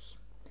was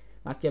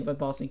like a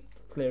boss in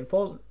Clear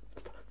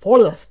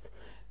Forest.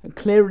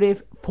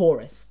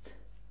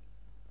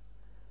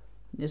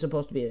 It's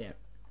supposed to be there.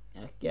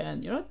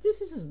 Again, you know,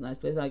 this is a nice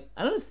place. Like,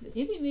 I don't know if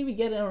he didn't even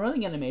get a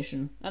running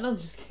animation. I don't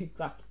just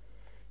like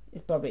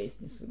it's probably it's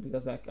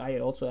because like I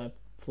also have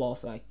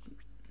flaws like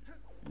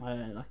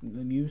the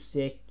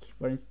music,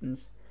 for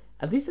instance.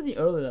 At least at the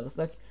early levels,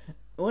 like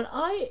when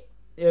I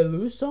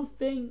lose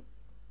something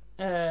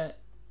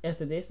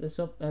after this,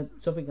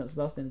 something that's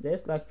lost in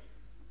this, like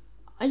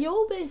I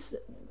always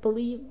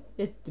believe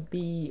it to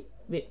be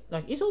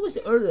like it's always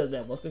the earlier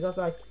levels because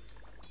like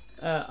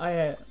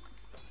I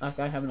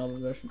have another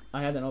version.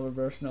 I had another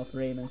version of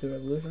Rayman 2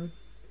 Revolution,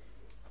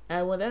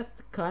 and when that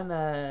kind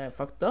of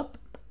fucked up,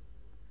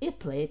 it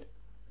played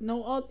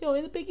no audio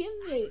in the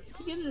beginning,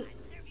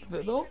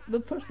 the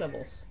first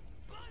levels.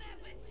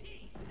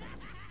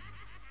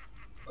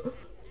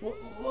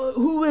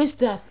 Who is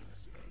that?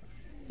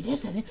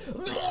 Yes, I think.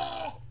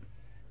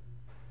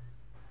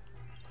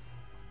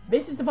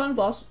 This is the final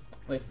boss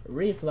with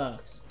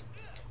reflux,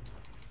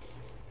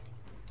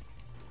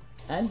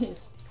 and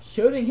he's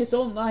shooting his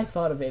own knife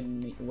out of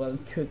him. One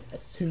could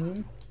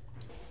assume.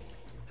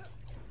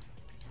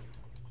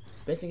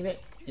 Basically,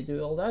 you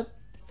do all that,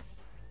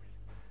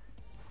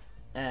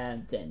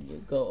 and then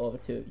you go over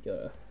to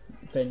your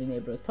friendly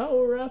neighbor's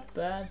power up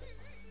and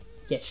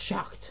get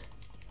shocked.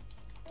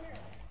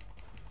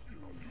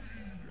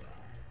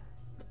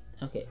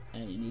 Okay,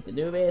 and you need to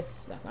do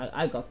this. Like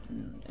I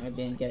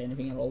didn't get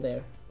anything at all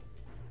there.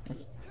 Like,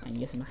 I'm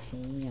using my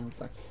hands.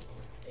 Like,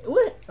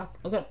 what? Like,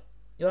 okay,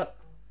 you're up.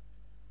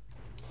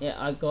 Yeah,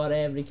 I got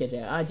every kid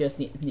there. I just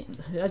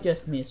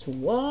missed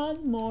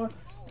one more,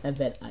 and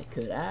then I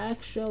could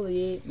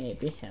actually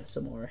maybe have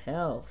some more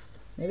health.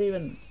 Maybe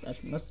even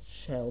as much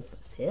health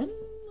as him.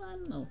 I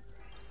don't know.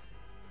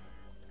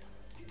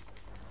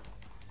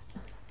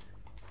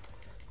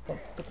 Oh,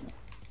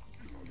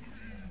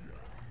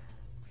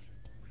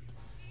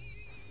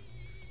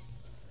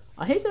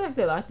 I hate that like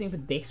the lighting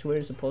predicts where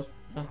it's supposed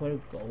like where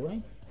it's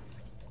going.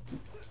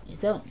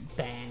 It's so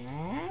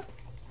bad.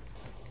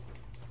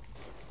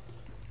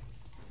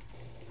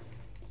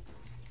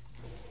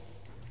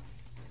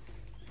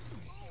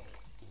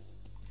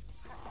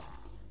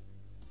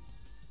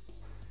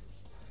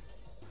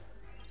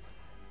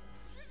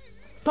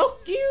 Fuck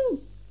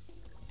you!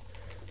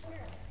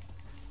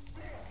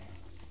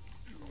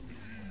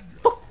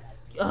 Fuck!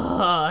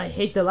 I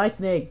hate the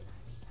lightning.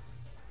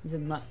 It's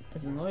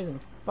annoying.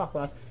 Fuck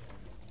like.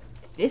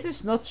 This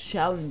is not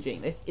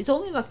challenging. It's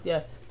only like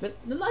but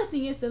the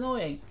lightning is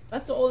annoying.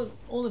 That's the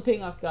only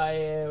thing like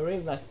I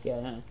really like.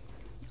 I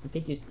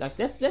think is like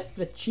that's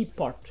the cheap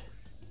part.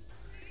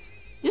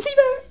 You see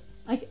there?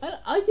 Like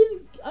I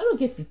don't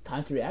get the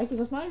time to react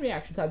because my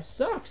reaction time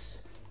sucks.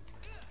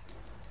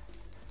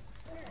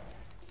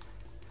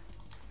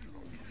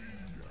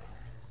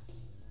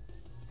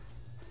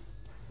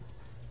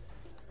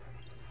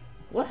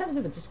 What happens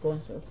if I just go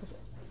in circles?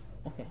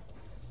 Okay.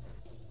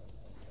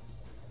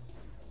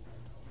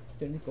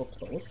 Didn't it go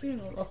closer? You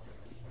know,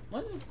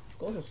 why did it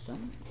go to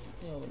some?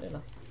 Yeah, over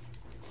there.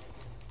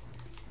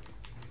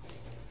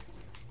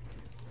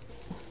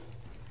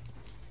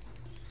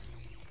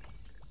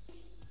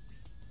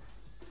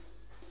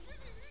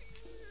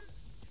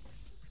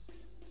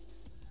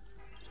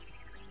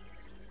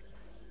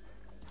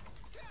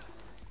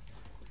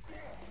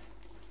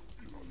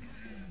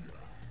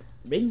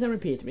 Rinse and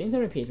repeat, rinse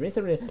and repeat, rinse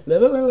and repeat.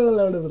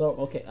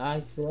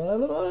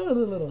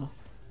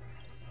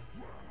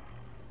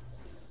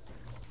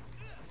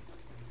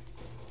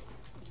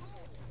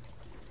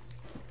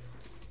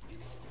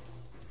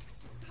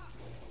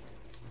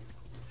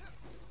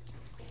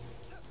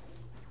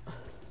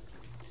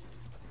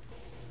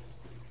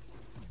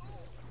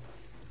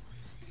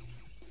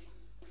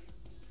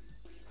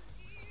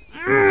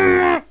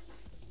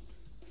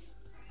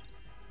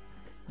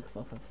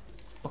 Okay,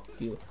 fuck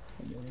you,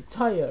 and you're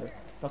tired,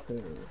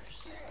 fuckers.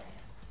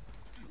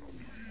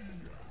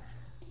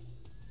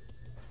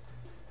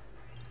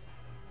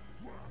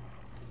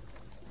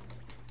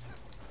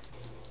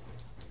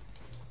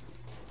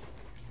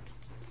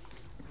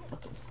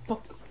 Okay,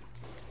 fuck.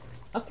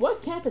 Why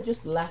can't I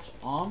just latch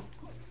on?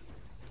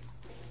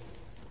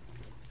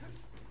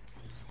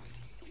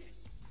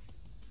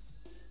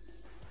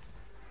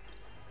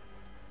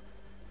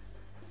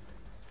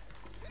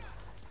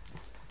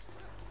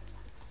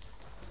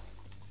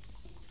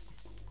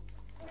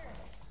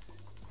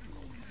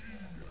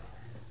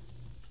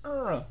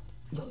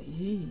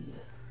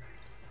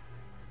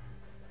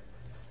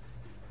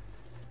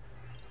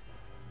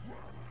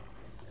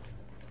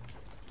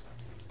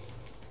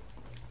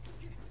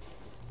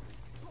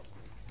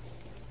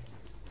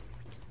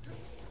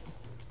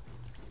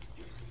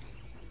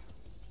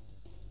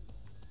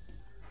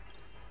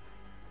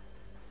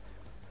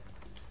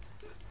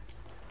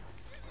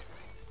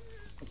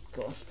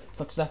 Gosh,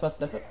 fuck, step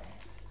up.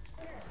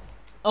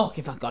 Oh,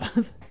 okay, thank God.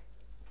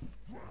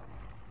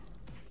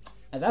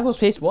 And that was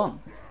phase 1.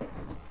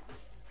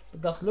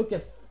 Because look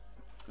at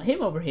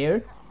him over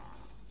here.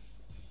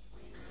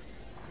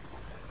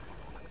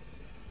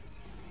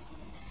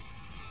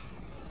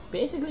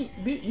 Basically,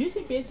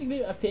 using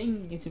basically a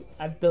thing is,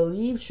 I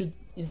believe,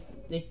 is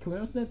the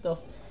equivalent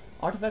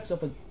artifacts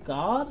of a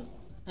god,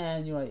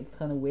 and you know, it's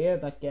kind of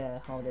weird, like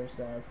how there's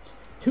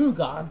two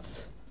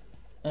gods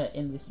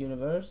in this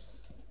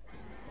universe.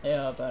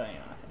 Yeah, but you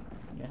know,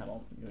 you have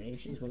all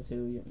relations with two.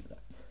 You know,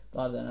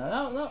 god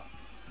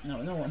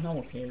and no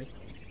one cares.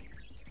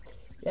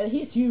 Yeah,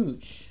 he's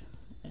huge.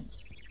 And,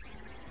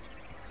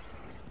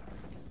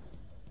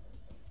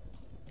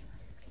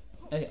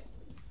 okay.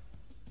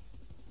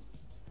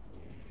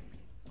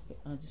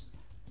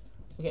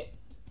 Okay.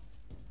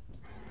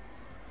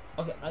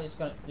 Okay, I just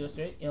gotta do it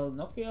straight. It'll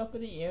knock you up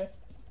in the air.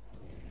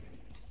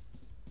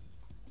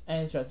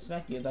 And try to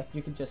smack you, but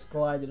you can just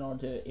glide in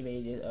order to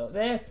evade it. Oh,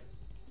 there!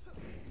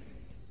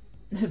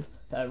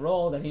 I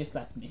rolled and he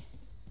smacked me.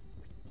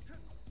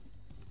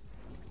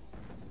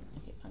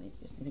 Okay, I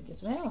just need to get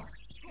some help.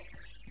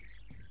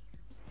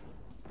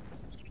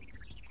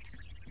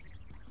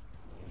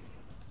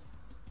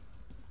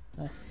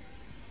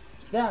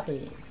 Stop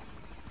it!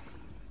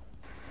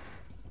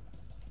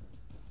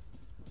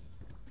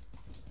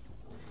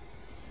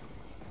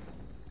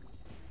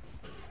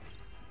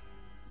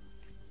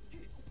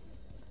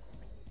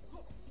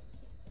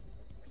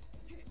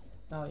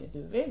 Now you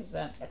do this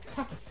and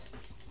attack it.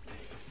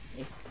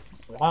 It's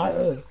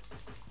wild.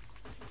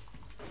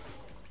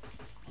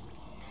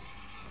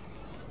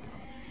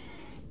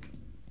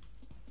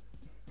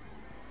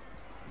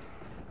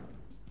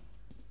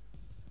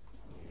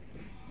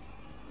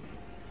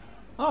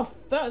 Oh,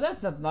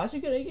 that's not nice.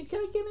 You can give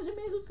me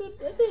some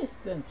good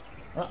distance.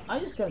 Well, I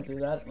just gotta do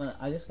that when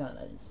I just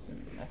gotta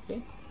smack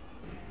it.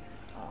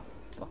 Oh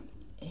fuck!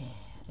 I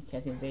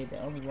can't invade the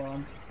other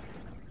one.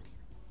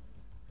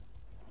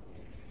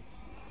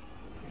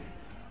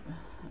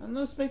 I'm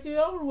not expecting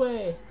the other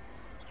way.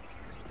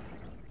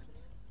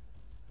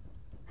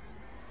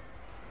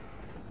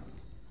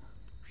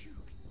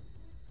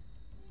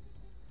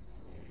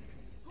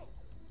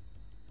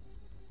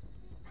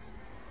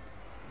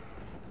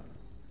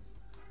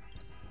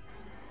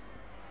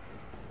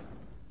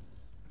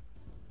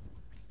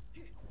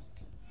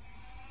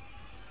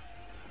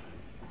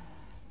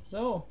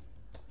 So,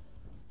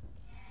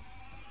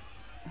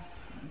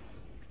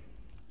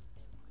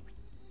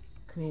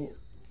 cool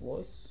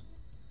voice.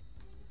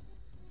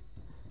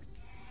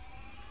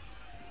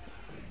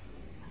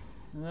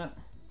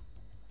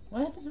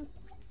 What happens?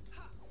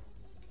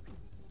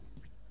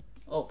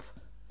 Oh,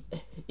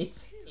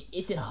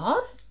 is it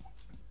hard?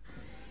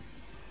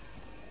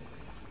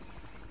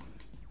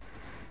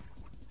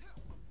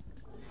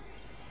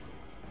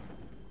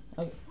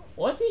 Like,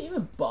 why do you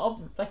even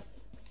bother? Like,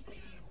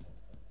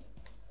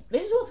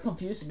 this is what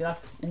confuses me. Like,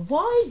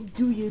 why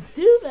do you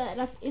do that?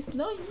 Like, it's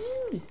no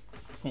use.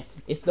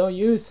 It's no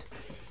use.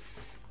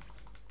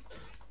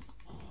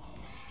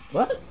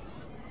 What?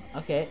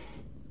 Okay.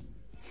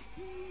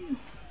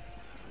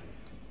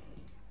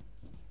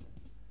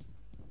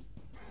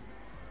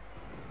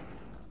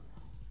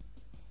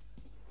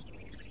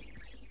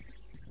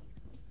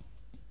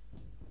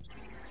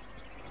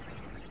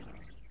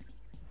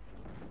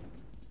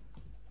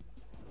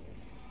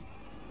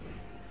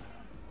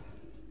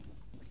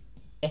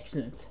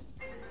 Excellent.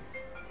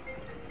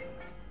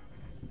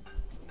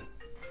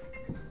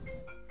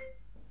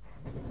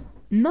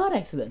 Not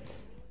excellent.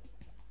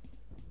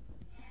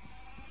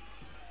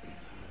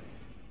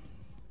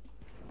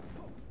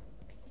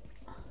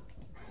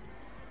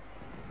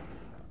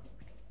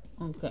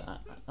 Okay,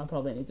 I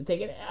probably need to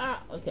take it.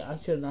 Ah, okay, I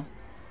should not.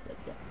 There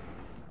we go.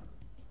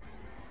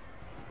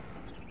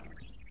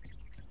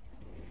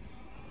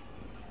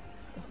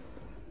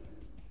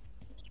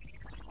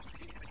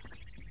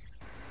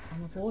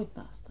 I'm a void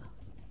master.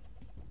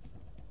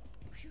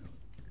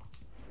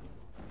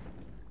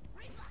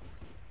 Reflex!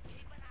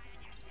 Keep an eye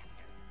on your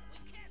scepter. We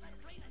can't let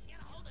Rayman get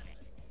a hold of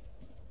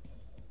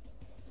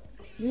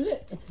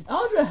it.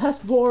 Andre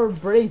has more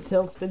brain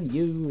cells than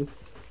you.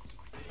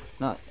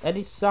 No, and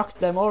he sucked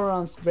them all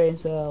around brain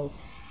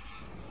cells.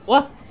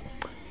 What?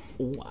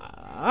 What?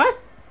 I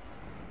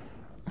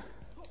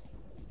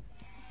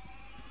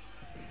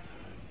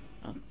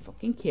don't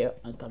fucking care.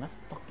 I'm gonna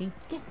fucking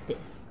get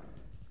this.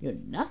 You're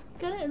not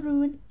gonna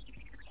ruin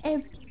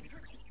everything.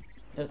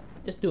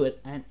 Just do it.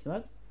 And you know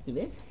what? Do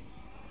this.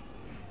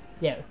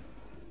 There.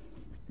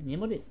 Need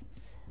more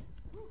distance.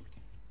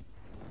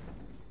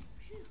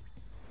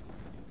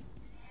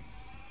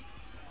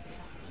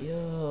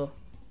 Yo.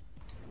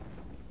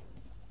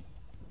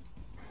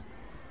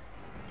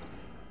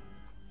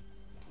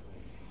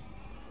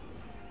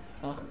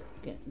 Oh,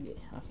 okay.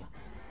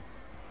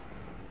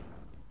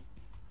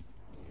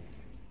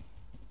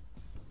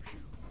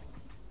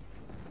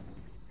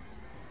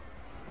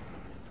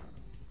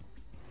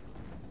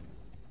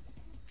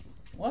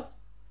 What?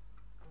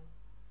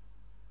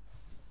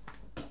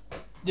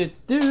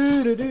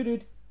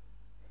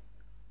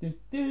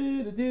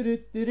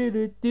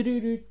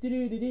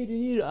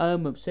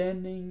 I'm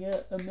sending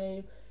a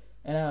mail,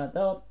 and I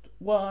don't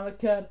want a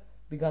cat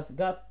because I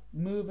got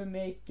movie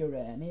maker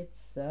and it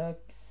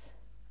sucks.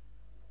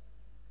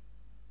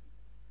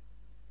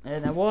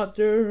 And I'm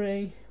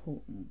wondering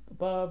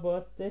about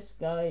what this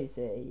guy is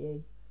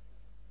saying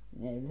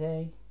and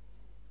everything.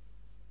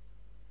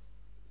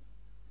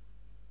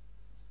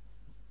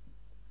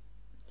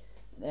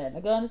 Then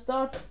I'm gonna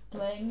start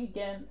playing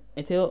again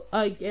until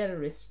I get a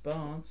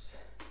response.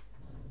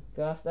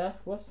 Because that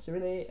was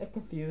really a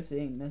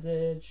confusing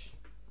message.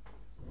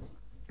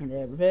 And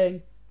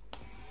everything.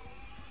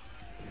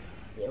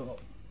 Yeah, well,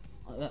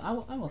 I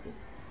want this.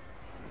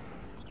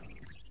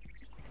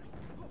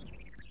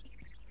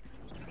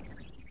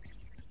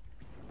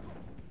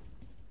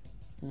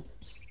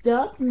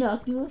 Stop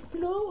knocking on the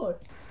floor.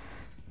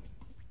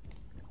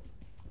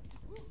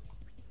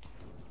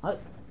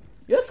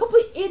 You're a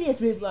complete idiot,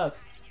 Reflux.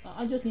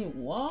 I just need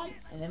one,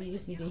 and then you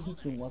just need to hit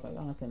you once. I'm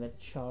not gonna let it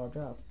charge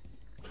up.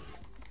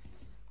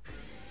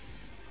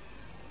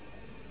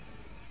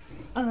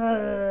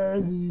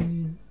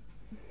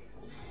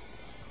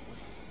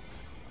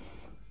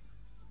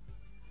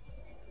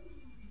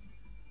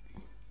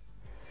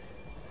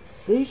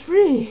 Stage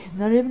 3.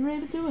 Not even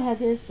Rayman 2 had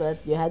this,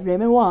 but you had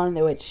Rayman 1,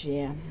 which,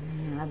 yeah,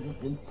 had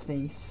different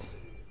things.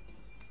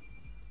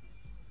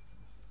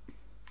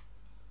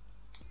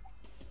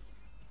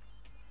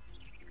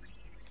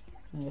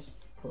 Just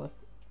collect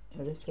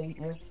everything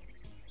here.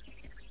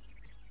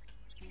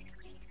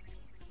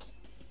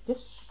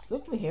 Just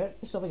look over here.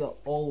 This is something I'll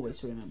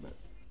always remember.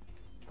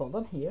 Fall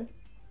down here.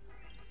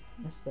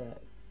 Just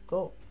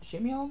go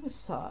shimmy on the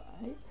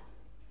side,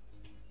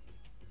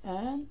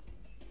 and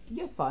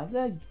you find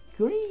the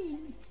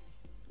green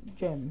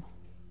gem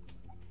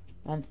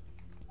and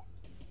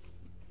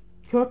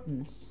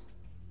curtains.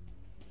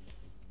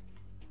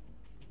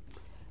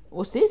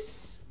 Was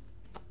this?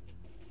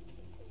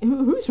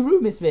 Whose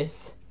room is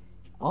this?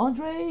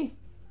 Andre?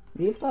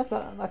 Reflux?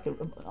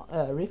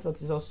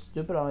 Reflux is so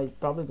stupid. He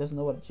probably doesn't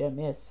know what a gem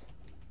is.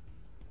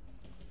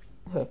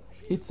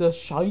 It's a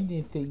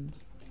shiny thing.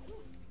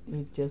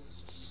 It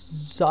just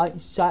sign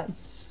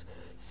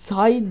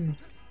thing.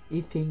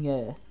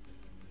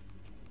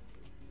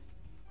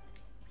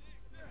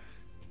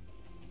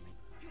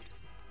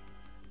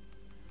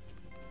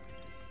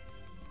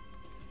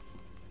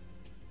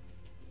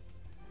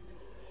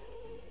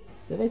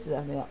 So this is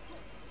happening.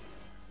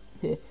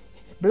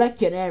 Black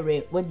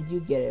Canary, when did you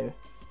get here?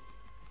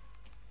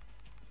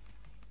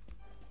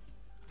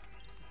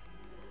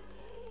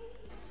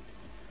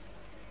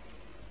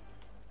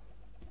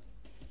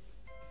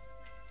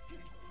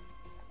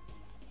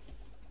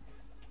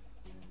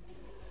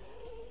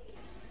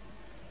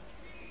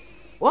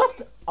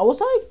 What? Was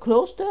I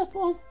close to that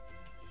one?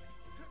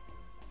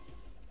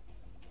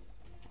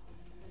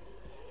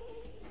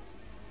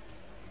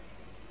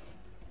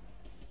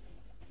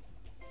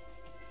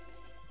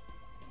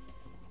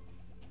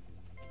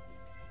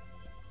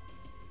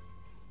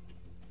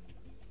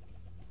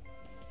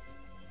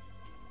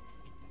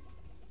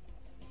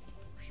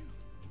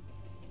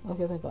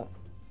 Okay, thank God.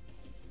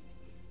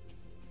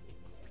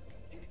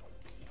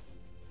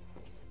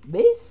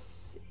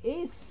 This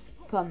is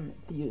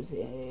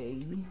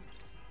confusing.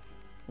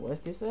 Where's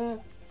this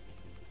at?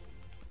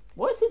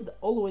 Why is it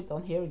all the way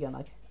down here again?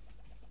 Like,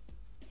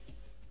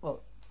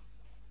 well,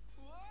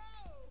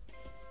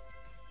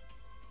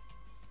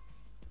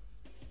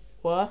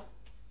 what?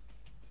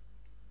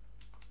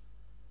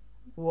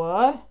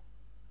 What?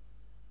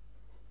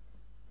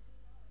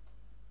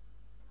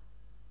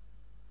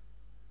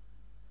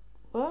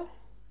 What?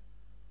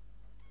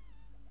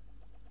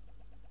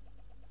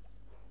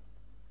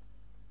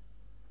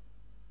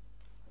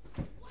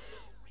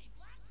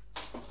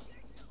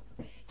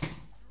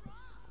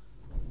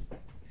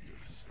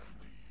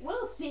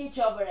 We'll see each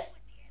other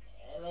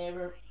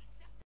later.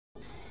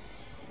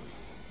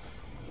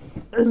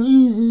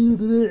 Flytte.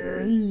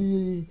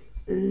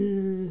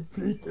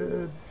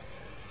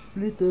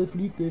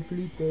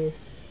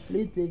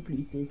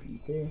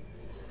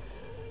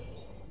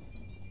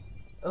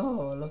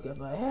 Oh, look at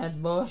my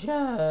hand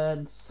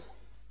motions.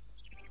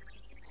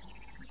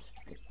 Just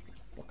get the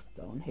fuck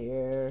down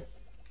here.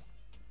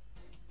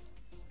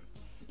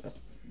 Just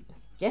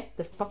get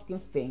the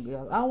fucking thing,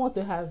 because I want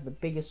to have the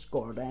biggest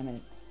score, damn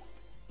it.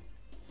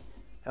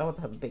 I want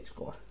to have a big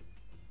score.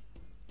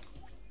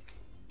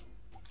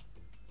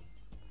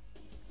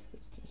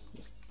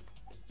 Just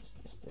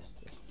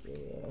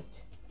get.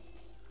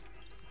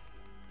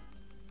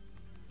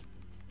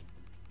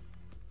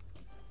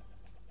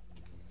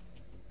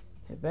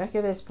 Back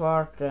at this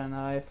part, and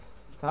I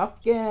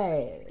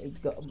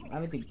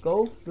need to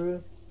go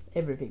through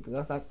everything,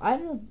 because like I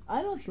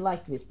don't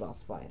like this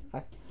boss fight.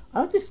 Like, I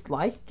don't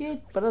dislike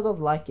it, but I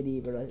don't like it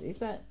either.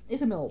 It's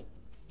a middle.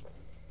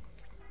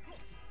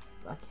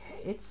 Like,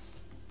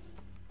 it's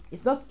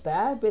not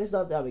bad, but it's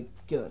not very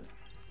good,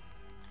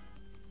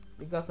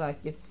 because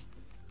like it's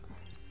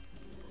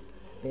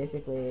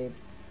basically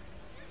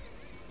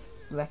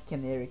Black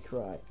Canary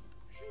Cry.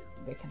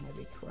 Black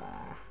Canary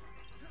Cry.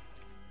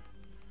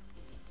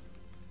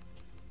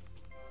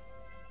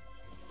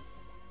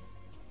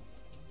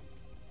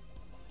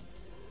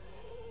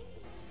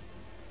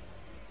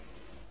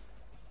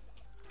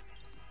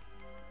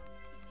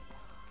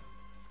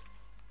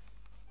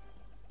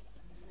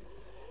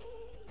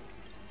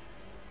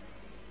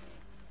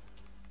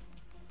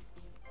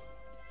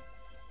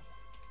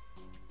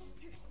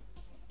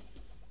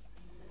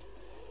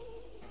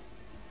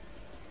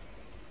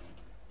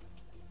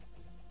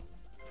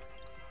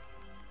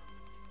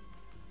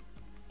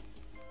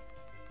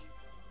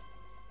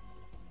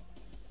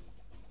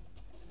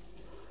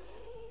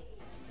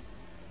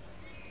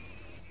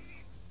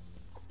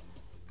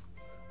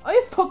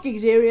 fucking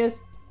serious?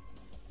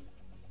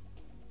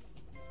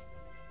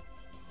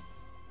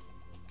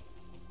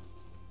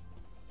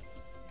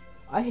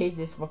 I hate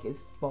this fucking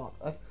spot.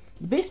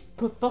 This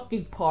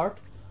fucking part.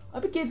 I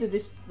begin to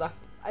this like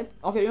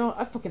okay, you know,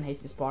 I fucking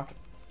hate this part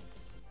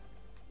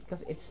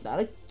because it's not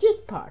a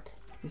good part.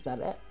 It's not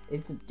a.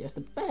 It's just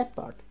a bad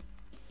part.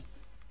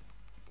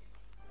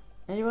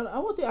 Anyway, I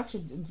want to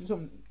actually do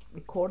some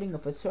recording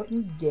of a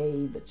certain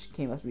game which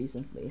came out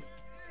recently,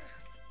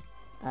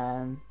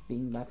 and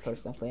being my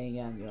first time playing,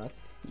 and you're like,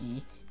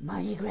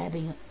 money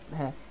grabbing,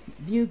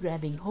 view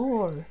grabbing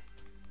whore.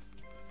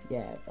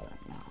 Yeah, but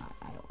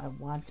I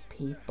want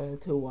people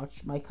to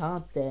watch my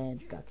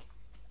content, like,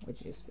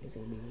 which is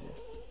basically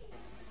this.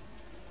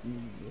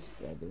 Just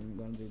doing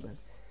what I'm doing,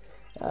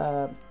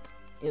 but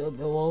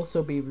there'll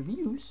also be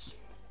reviews.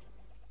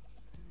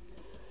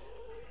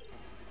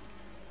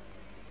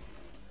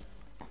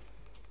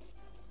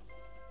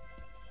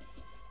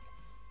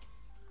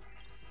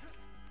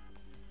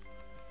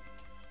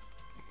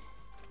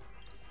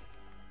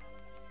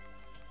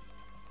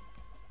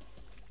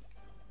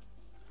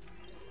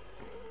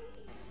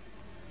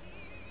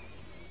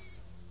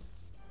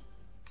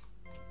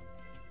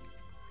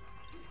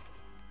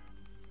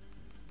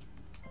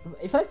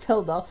 If I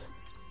fell down,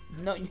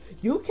 no,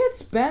 you can't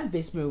spam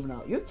this move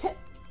now. You can't.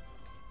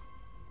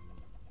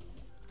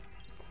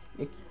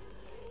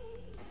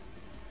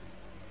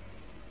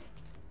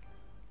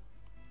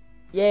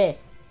 Yeah.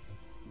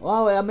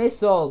 Wow, a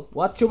missile.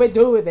 What should we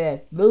do with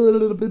it?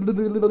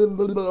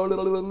 Boom!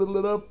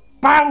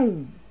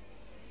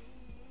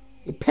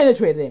 It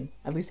penetrated him.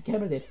 At least the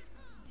camera did.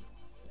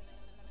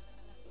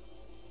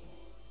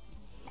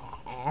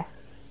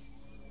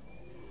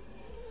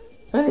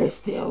 And he's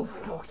still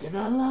fucking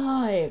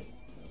alive.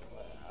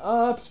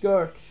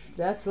 Upskirt.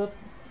 That's what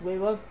we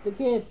want the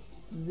kids.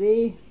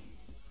 See?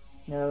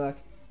 No, like,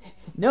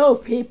 no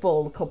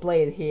people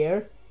complained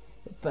here,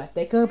 but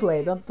they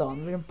complained on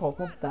Thunder and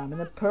Pokemon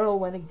Diamond and Pearl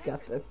when it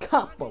got a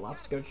couple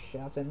upskirt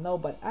shots, and no,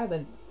 but I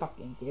didn't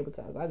fucking care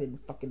because I didn't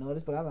fucking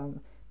notice because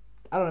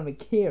I don't even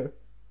care.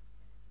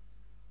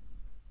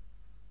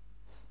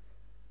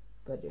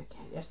 But you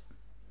can just,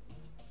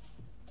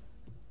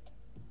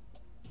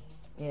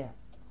 yeah.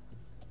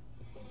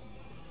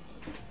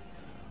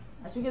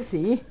 As you can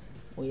see,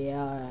 we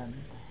are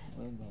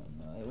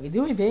we're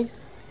doing things.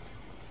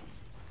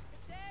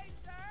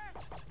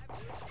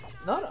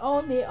 Not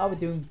only are we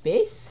doing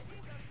this,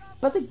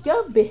 but the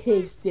gun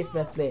behaves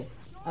differently.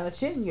 And I'm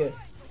showing you,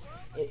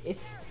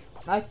 it's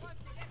like,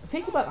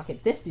 think about like a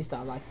Destiny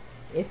style. Like,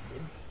 it's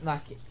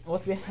like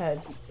what we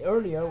had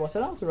earlier was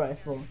an auto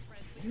rifle.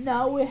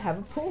 Now we have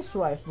a pulse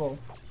rifle.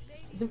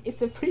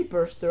 It's a free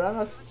burster. I'm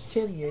not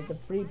showing you. It's a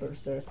free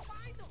burster.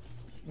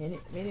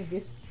 Meaning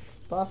this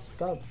boss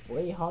got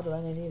way harder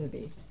than it needed to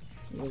be.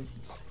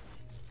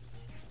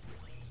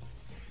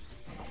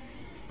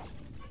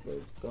 There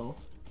we go.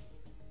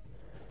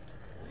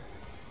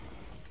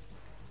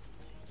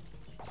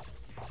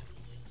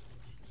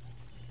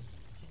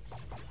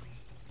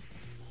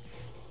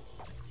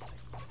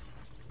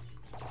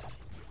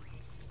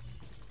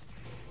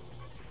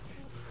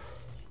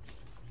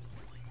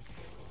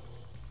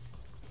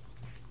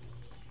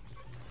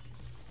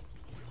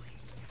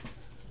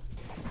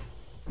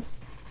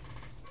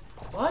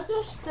 Why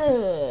does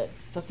the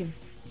fucking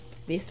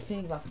this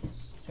thing like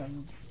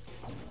turn?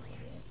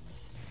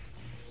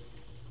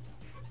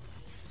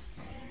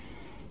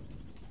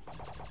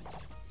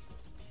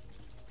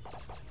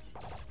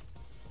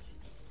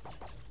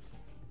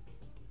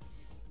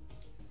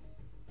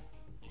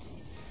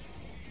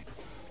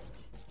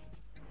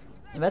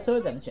 And that's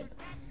all damage him.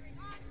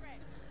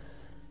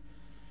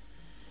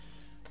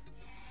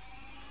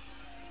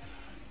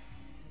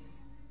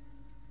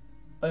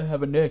 I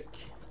have a neck.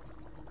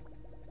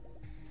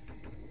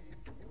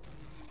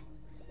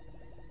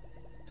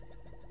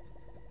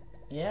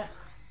 Yeah.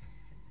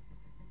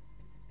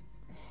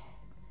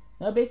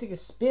 Now basically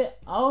spit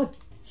out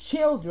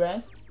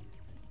children.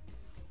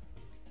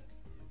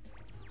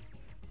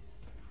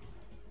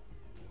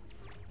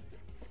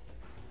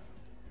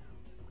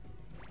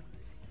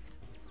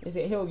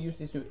 He'll use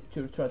this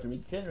to try to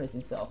regenerate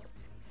himself.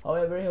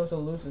 However, he also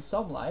loses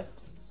some life,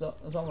 so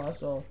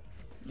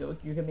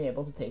you can be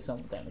able to take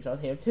some damage out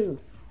here too.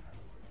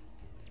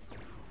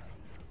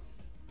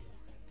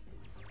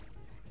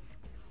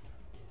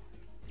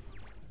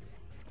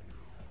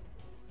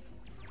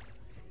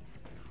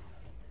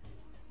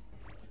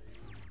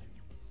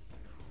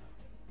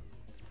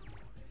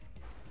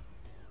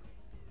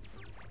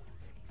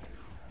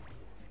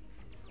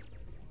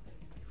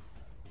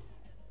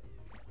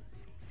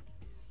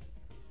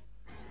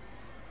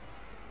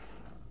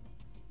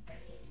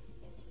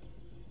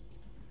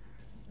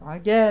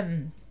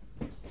 Again.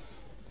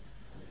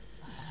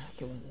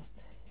 You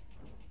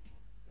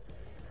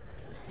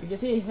can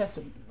see he has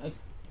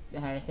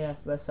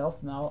less health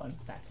now, and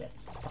that's it.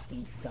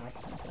 Fucking god.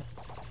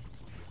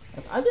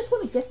 Like, I just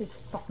want to get this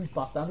fucking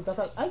boss down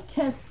because I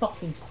can't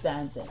fucking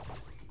stand this.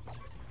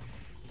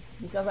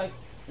 Because like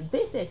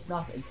this is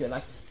not good.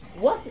 Like,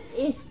 what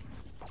is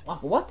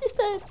what is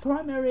the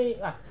primary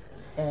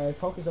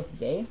focus of the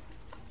game?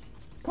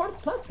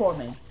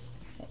 Platforming.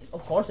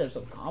 Of course, there's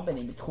some combat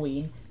in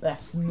between, but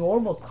that's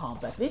normal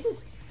combat. This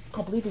is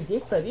completely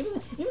different.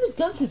 Even the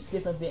gun shoots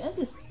differently. And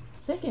this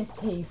second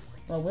phase,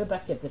 well, we're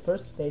back at the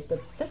first phase,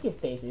 but the second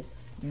phase is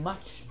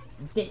much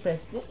different.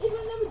 I've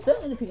never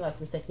done anything like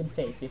the second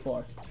phase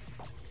before.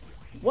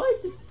 Why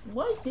did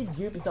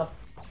Ubisoft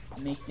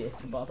make this?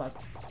 But like,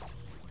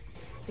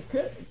 it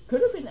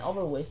could have been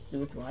other ways to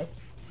do it, right?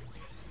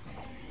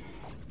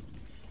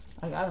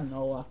 I don't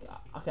know.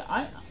 Okay,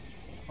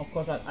 of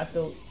course I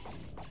feel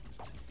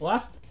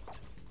what?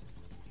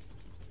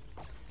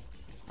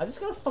 I just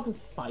gotta fucking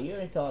fire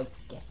until I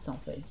get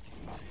something.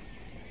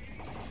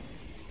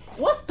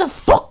 What the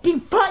fucking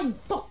fine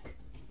fuck?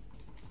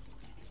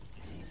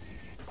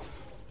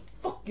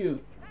 Fuck you.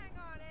 Hang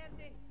on,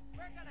 Andy.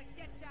 We're gonna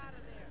get you out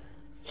of there.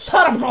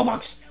 Shut up, Robux!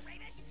 Andre,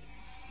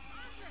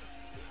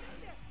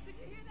 did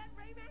you hear that,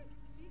 Rayman?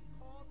 He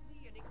called me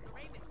an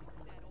ignoramus,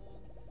 that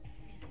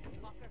old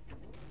fucker.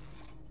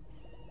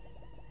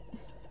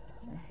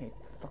 I hate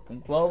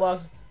fucking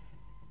Robux.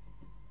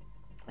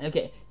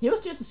 Okay, he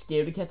was just a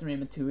scaredy cat in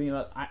Rayman 2, you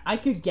know, I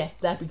could get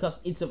that because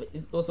it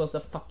was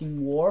a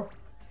fucking war.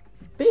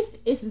 This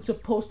isn't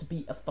supposed to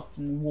be a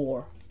fucking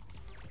war.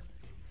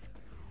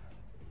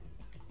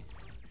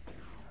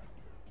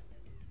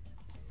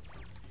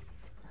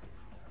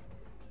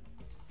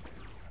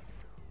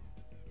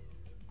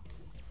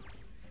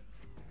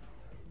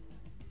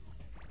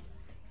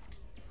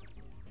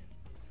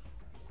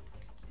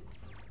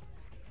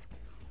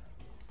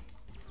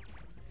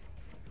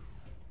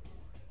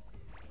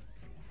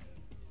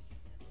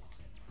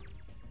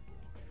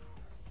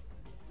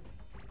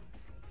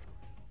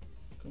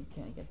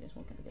 Can I get this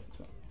one? Can I get this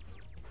one?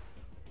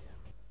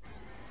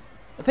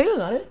 I think I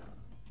got it.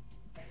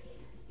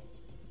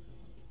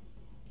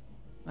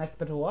 Like,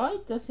 but why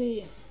does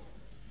he?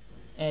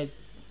 Like,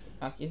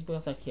 it's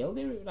because I killed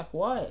him. Like,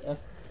 why?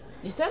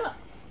 Is that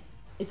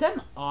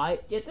an eye?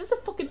 Yeah, there's a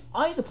fucking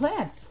eye in the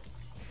plants.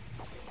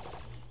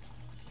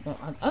 No,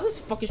 I'll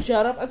just fucking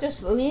shut up. I'll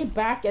just lean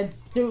back and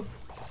do.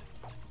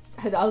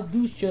 And I'll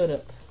do shut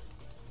up.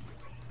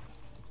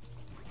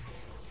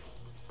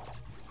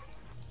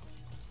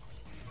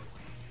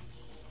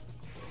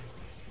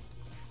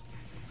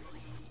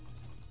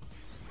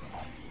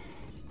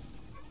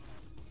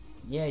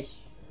 Yes.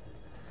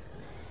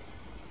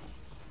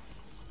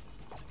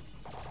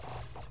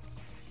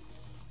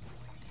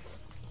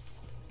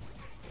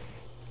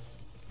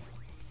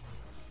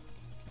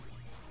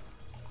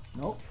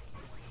 No.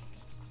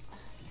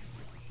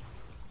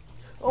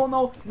 Oh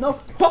no, no,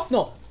 fuck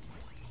no!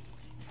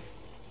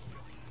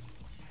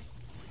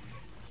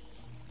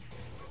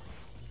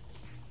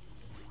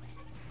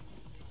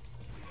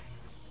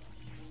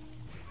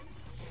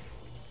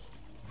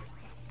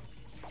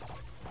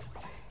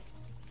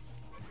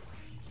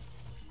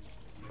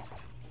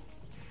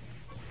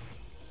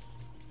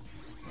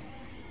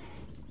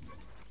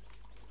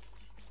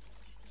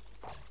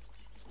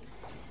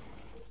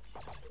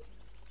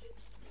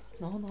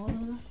 No, no, no,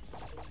 no.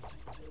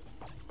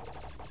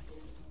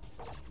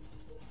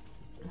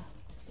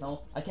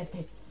 No, I can't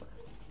take.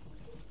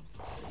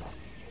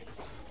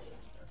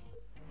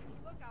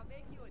 Look, I'll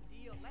make you a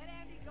deal. Let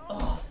Andy go.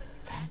 Oh,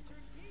 So that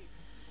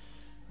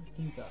you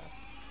thank God.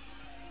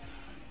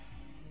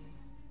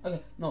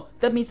 Okay, no,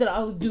 that means that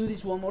I'll do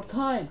this one more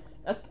time.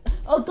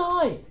 I'll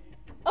die.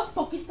 I'll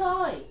fucking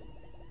die.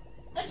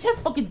 I can't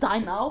fucking die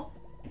now.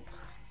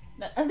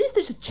 At least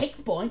there's a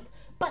checkpoint,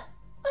 but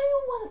I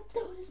don't want to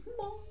do this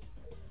more.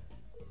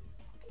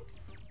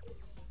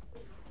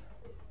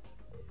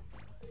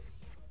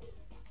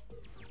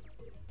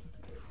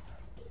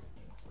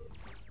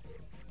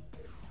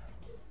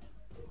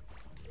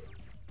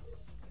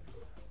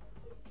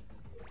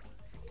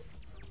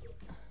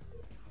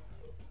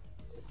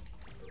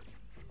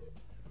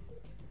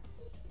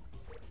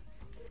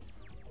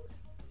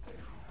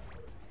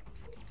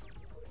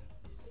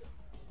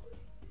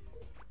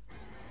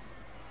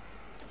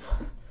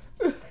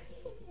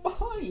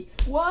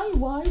 Why?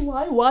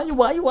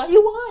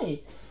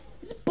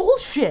 It's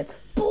bullshit.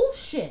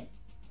 Bullshit.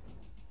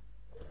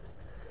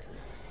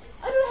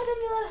 I don't have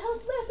any other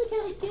health left.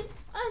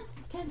 I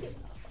can't get.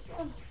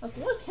 Like,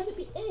 why can't it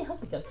be any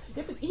health because?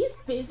 Yeah, but he's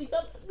basic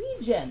up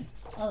regen.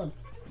 Fucker.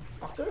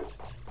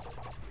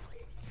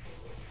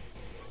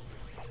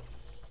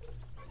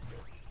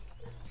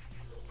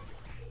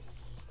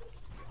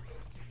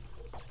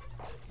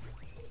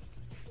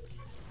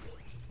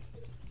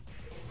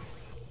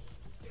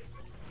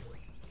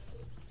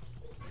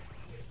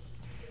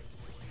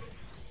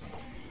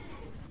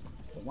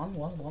 One.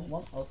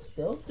 I'll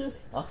still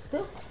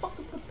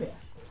fucking prepare.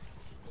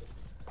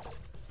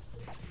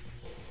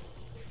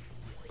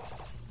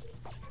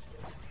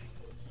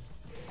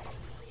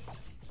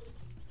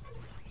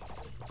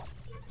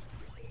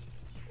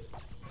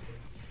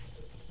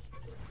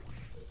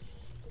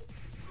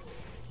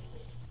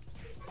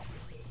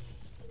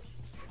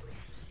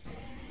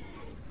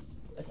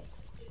 Okay.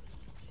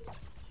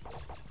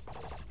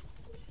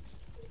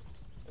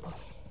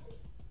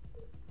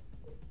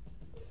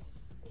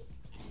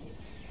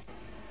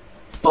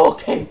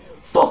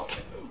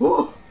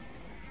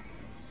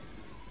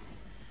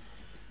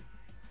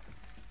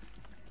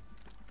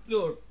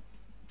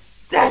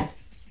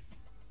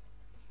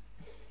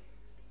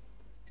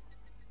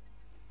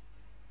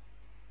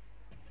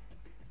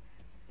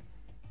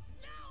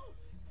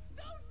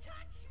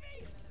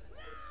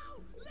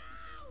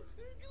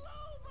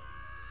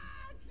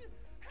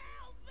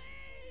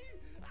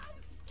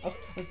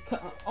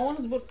 I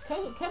wanted to put.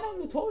 Can I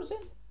put Taurus in?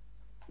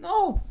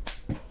 No!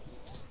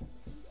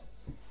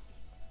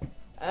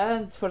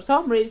 And for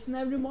some reason,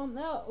 everyone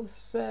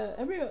else,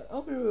 every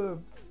other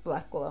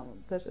black llama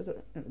does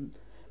it.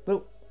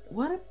 But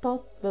what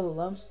about the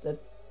llams that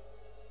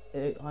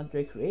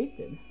Andre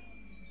created?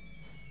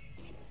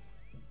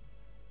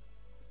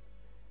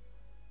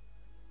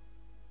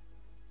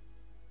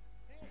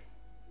 Hey,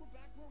 we're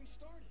back where we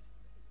started.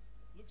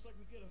 Looks like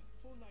we get a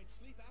full night's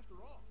sleep after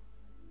all.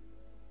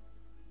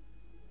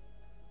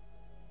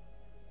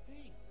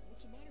 Hey,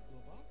 what's the matter,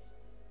 Glowbox?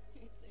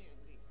 It's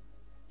Andy.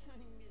 I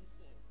miss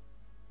him.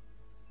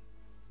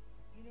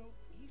 You know,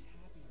 he's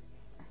happier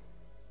now.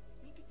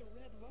 Look at the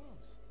red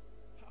lungs.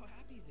 How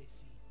happy they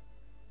seem.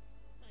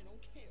 I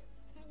don't care.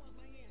 I want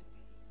my Andy.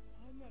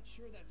 I'm not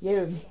sure that's You, a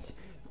good idea.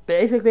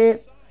 basically,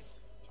 Besides, I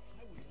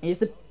wouldn't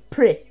he's a doubt it.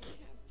 prick.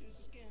 You have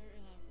to scare a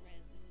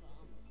red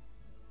llama.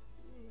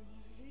 I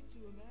hate to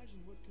imagine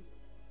what could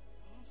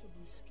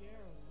possibly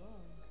scare a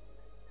lung.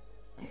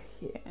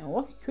 Yeah,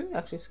 what could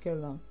actually scare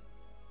them?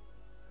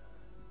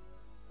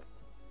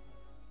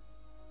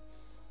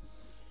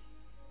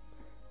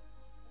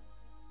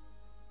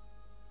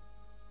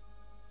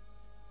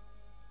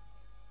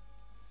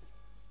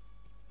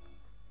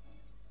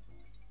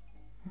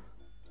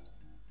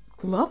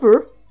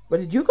 Glover? Where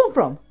did you come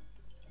from?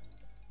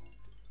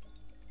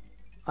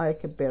 I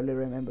can barely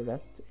remember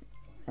that.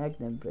 I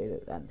never played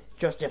it. And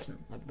Josh Jepson,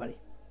 everybody.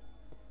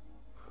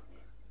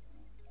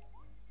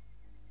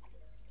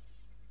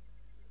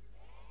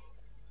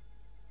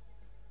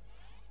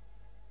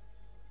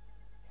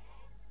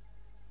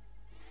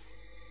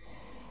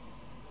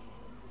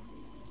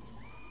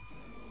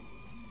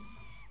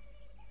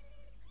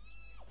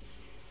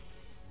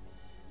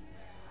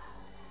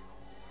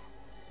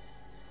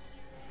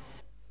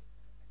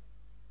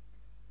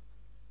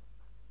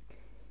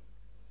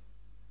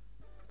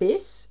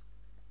 This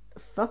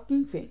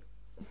fucking thing.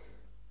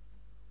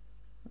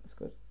 That's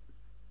good.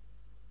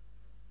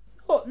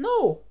 Oh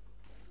no!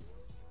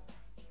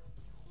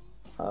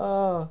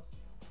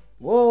 Whoa!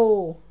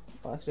 Well,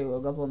 actually, I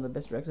got one of the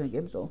best wrecks in the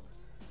game, so.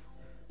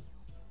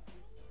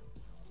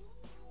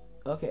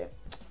 Okay.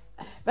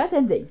 That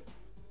ending.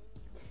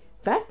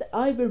 That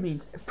either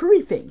means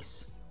three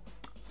things.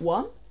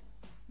 One,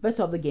 that's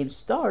how the game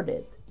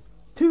started.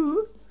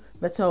 Two,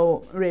 that's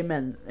how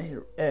Rayman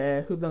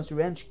Hoodlum's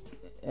Revenge,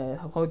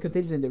 how it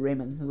continues in the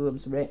Rayman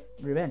Hoodlum's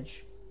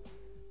Revenge.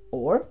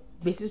 Or,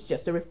 this is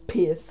just a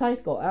repeated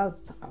cycle.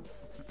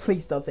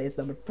 Please don't say it's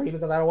number 3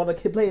 because I don't want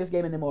to play this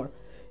game anymore.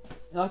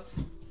 Like,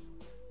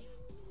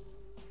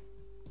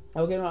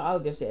 okay, no, I'll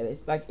just say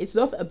this. Like, it's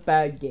not a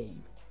bad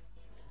game.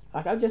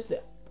 Like, it's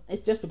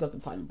just because of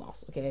the final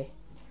boss, okay?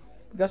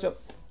 Because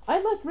I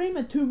like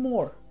Rayman 2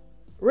 more.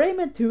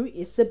 Rayman 2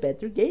 is a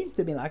better game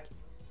to me. Like,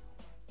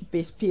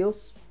 this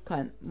feels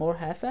kind of more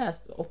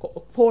half-assed. Of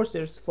course,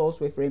 there's flaws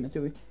with Rayman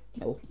 2.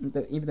 No,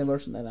 even the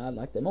version that I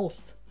like the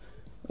most,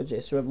 which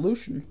is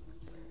Revolution.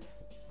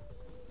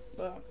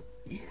 But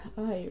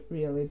I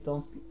really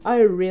don't.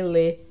 I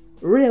really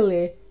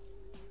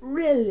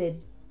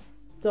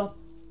don't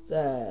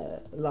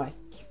like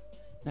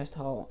just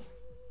how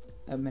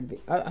many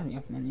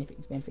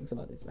things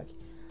about this. Like,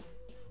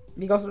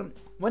 because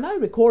when I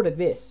recorded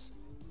this,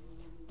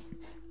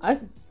 I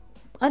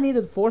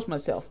needed to force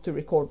myself to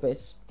record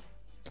this.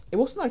 It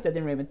wasn't like that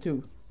in Rayman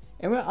 2,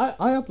 and I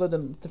upload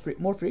them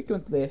more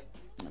frequently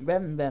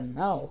than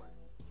now.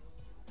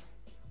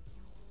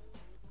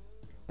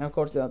 And of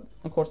course the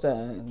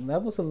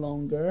levels are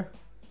longer.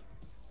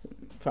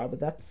 Probably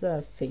that's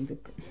a thing to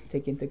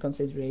take into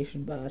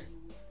consideration, but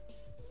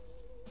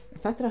the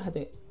fact that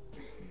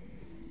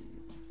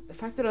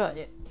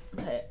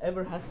I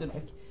ever had to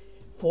like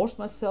force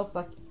myself,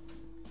 like,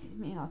 I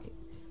mean, like,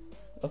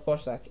 of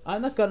course, like,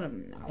 I'm not gonna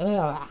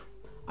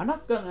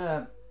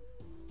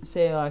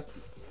say like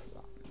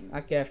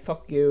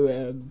fuck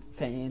you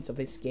fans of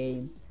this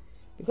game,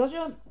 because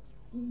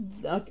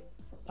I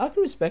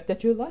can respect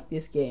that you like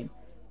this game,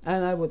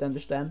 and I would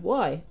understand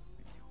why.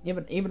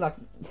 Even like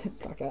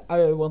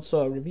I once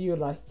saw a review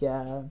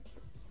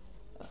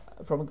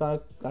from a guy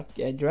like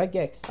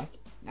DragX. Like,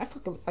 I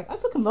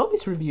fucking love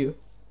this review.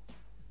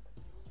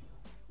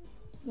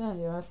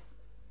 Yeah,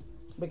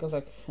 because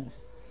like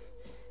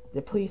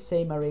the please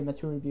say my Rayman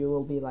 2 review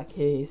will be like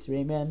his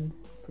Rayman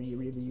free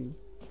review.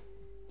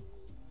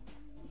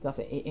 Because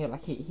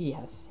he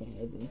has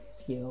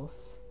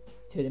skills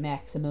to the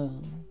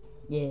maximum,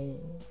 yeah.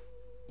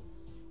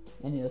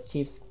 And he knows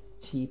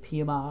cheap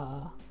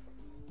humor.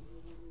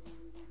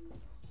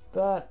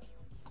 But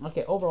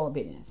okay, overall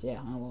opinions,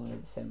 yeah, I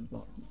wanted to say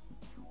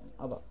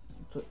about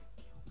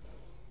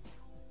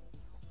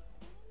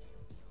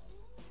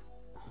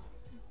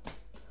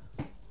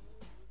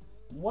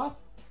what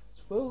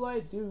will I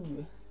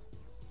do?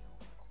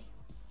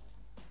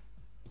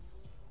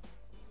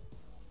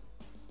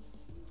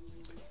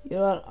 You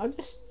know what, I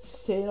just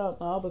say it out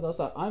now because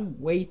like, I'm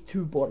way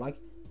too bored. Like,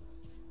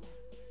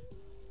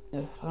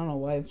 I don't know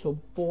why I'm so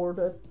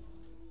bored.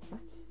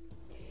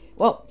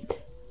 Well,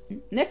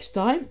 next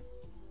time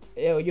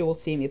you will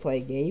see me play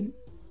a game.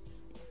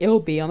 it'll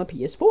be on a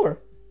PS4.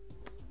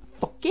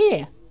 Fuck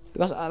yeah!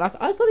 Because I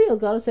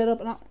got it set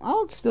up, and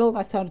I'll still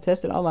like try to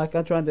test it.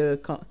 I'm trying to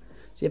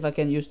see if I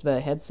can use the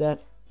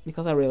headset,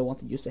 because I really want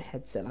to use the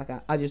headset. Like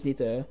I just need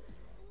to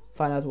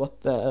find out what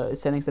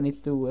settings I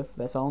need to do with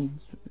the sound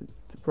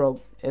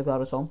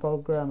a sound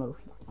program, or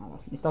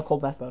it's not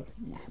called that, but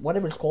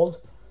whatever it's called.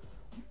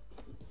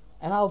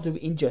 And I'll do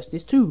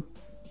Injustice 2.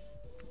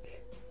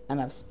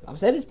 And I've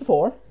said this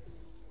before.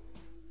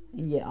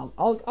 And yeah,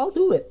 I'll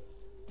do it.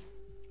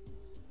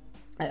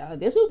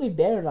 This will be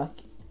better.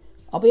 Like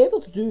I'll be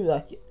able to do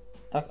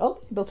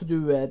I'll be able to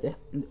do the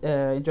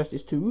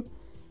Injustice 2,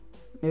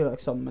 maybe like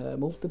some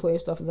multiplayer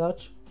stuff and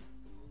such.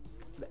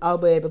 I'll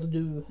be able to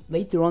do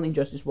later on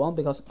Injustice 1,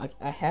 because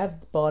I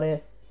have bought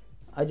it.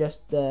 I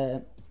just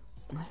I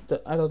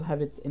don't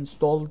have it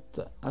installed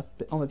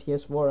on the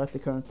PS4 at the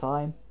current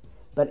time.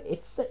 But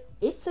it's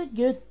a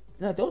good.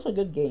 No, those are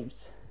good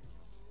games.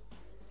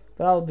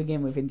 But I'll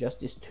begin with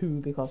Injustice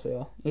 2, because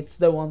it's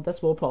the one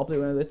that's more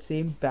popular. It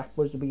seems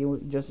backwards to begin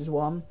with Injustice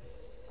 1.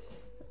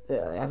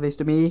 At least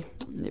to me.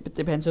 It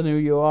depends on who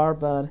you are,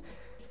 but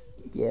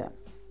yeah.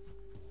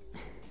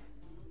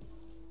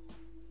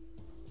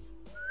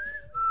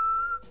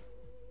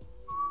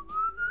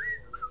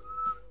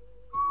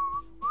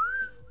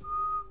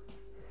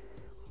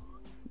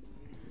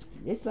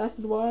 This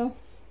lasted a while.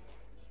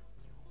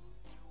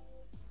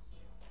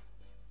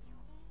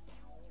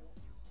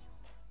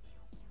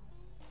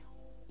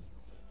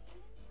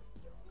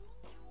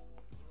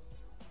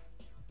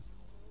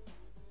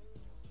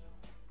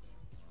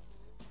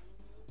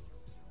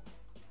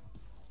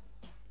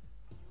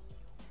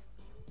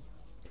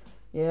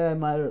 Yeah,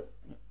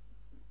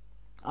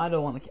 I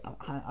don't want to.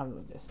 I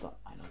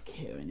don't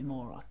care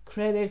anymore. Like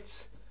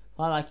credits,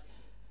 I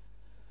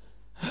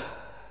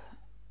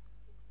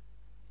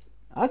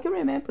can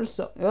remember.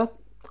 So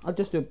I'll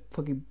just do a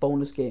fucking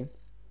bonus game.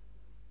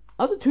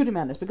 I'll do 2D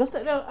Madness, because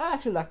I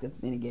actually like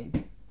that mini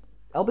game.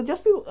 I'll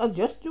just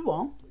do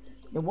one.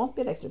 There won't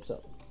be an extra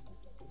episode.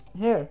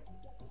 Here,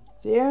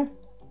 see here.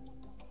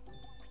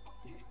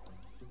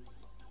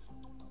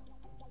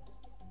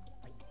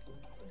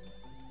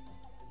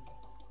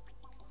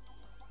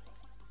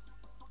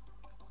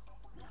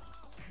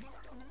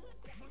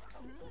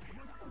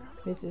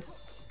 This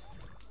is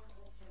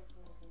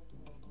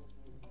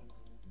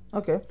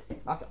okay.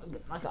 I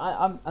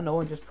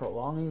know I'm just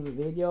prolonging the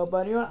video,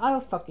 but I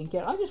don't fucking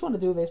care. I just want to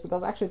do this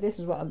because actually this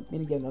is what a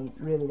minigame I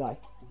really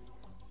like.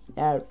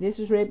 This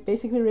is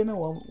basically Rayman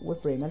 1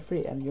 with Rayman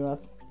 3, and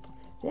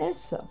there's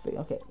something.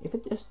 Okay, if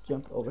it just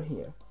jump over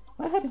here,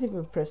 what happens if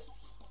we press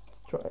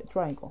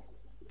triangle?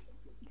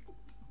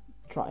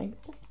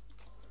 Triangle?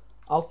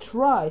 I'll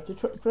try to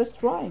press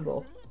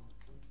triangle.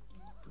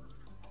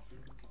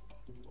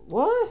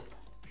 What?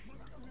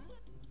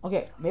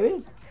 Okay,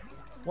 maybe.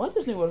 What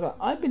doesn't work out?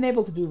 I've been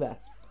able to do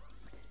that.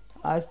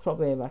 I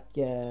probably like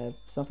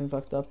something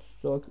fucked up,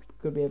 so I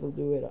could be able to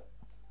do it.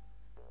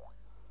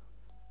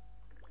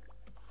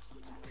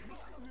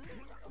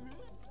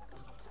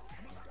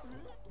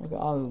 Okay,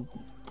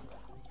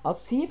 I'll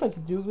see if I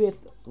can do it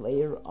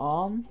later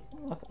on.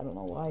 Like, I don't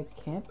know why I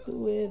can't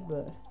do it,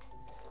 but.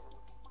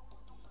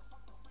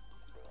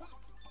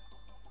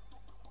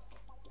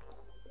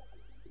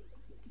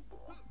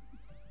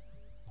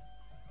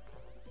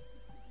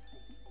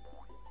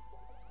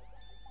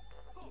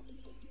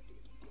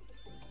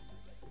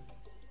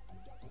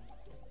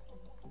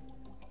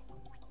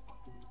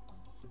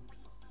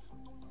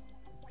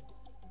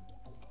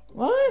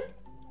 What?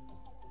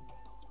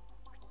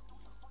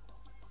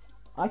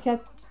 I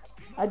can't.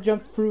 I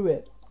jumped through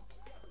it.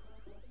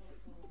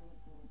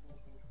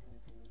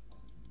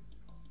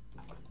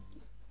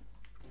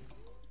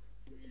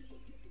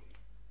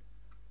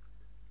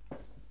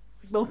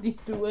 Don't you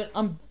do it?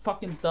 I'm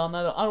fucking done.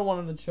 I don't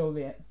want to show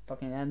the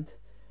fucking end.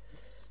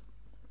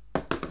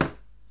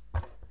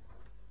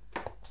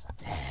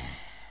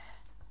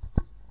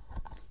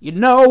 You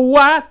know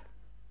what?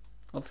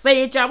 I'll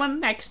see each other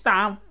next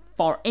time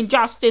for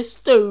Injustice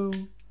 2.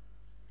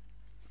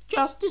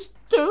 Justice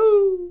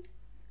 2.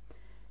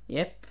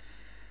 Yep.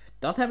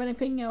 Don't have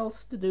anything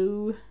else to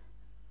do.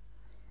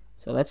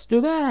 So let's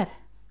do that.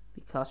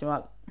 Because you know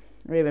what?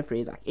 Rayman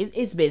 3, like,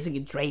 it's basically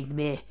drained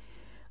me.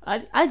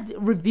 I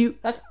review,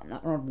 like,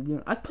 not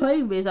review, I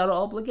play this out of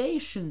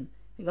obligation.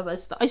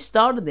 Because I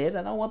started it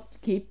and I wanted to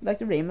keep, like,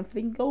 the Rayman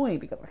thing going.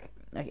 Because,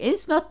 like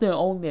it's not the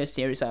only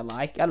series I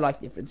like. I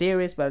like different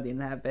series, but I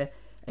didn't have the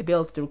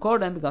ability to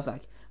record them. Because,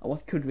 like, I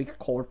could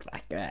record,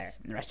 like,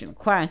 Ratchet &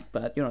 Clank.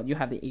 But, you know, you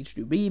have the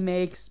HD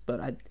remakes.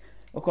 But,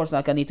 of course,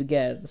 like, I need to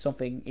get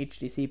something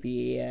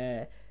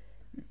HDCP,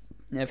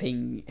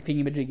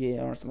 thingy-majiggy,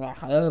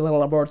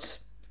 or boards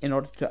in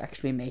order to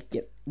actually make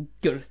it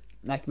good.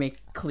 Like, make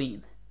it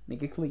clean.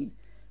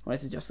 Or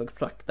else it just looks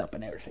fucked up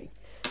and everything.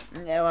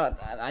 Yeah, well,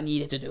 I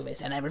needed to do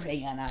this and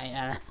everything, and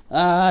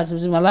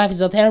my life is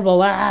so terrible.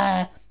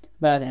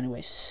 But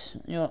anyways,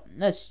 you know,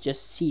 let's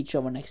just see each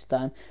other next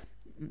time,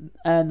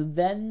 and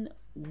then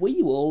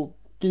we will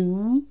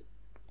do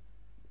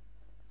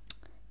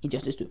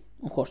Injustice 2,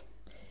 of course.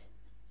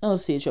 I'll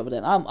see each other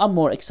then. I'm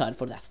more excited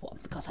for that one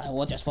because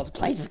I just want to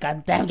play the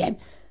goddamn game.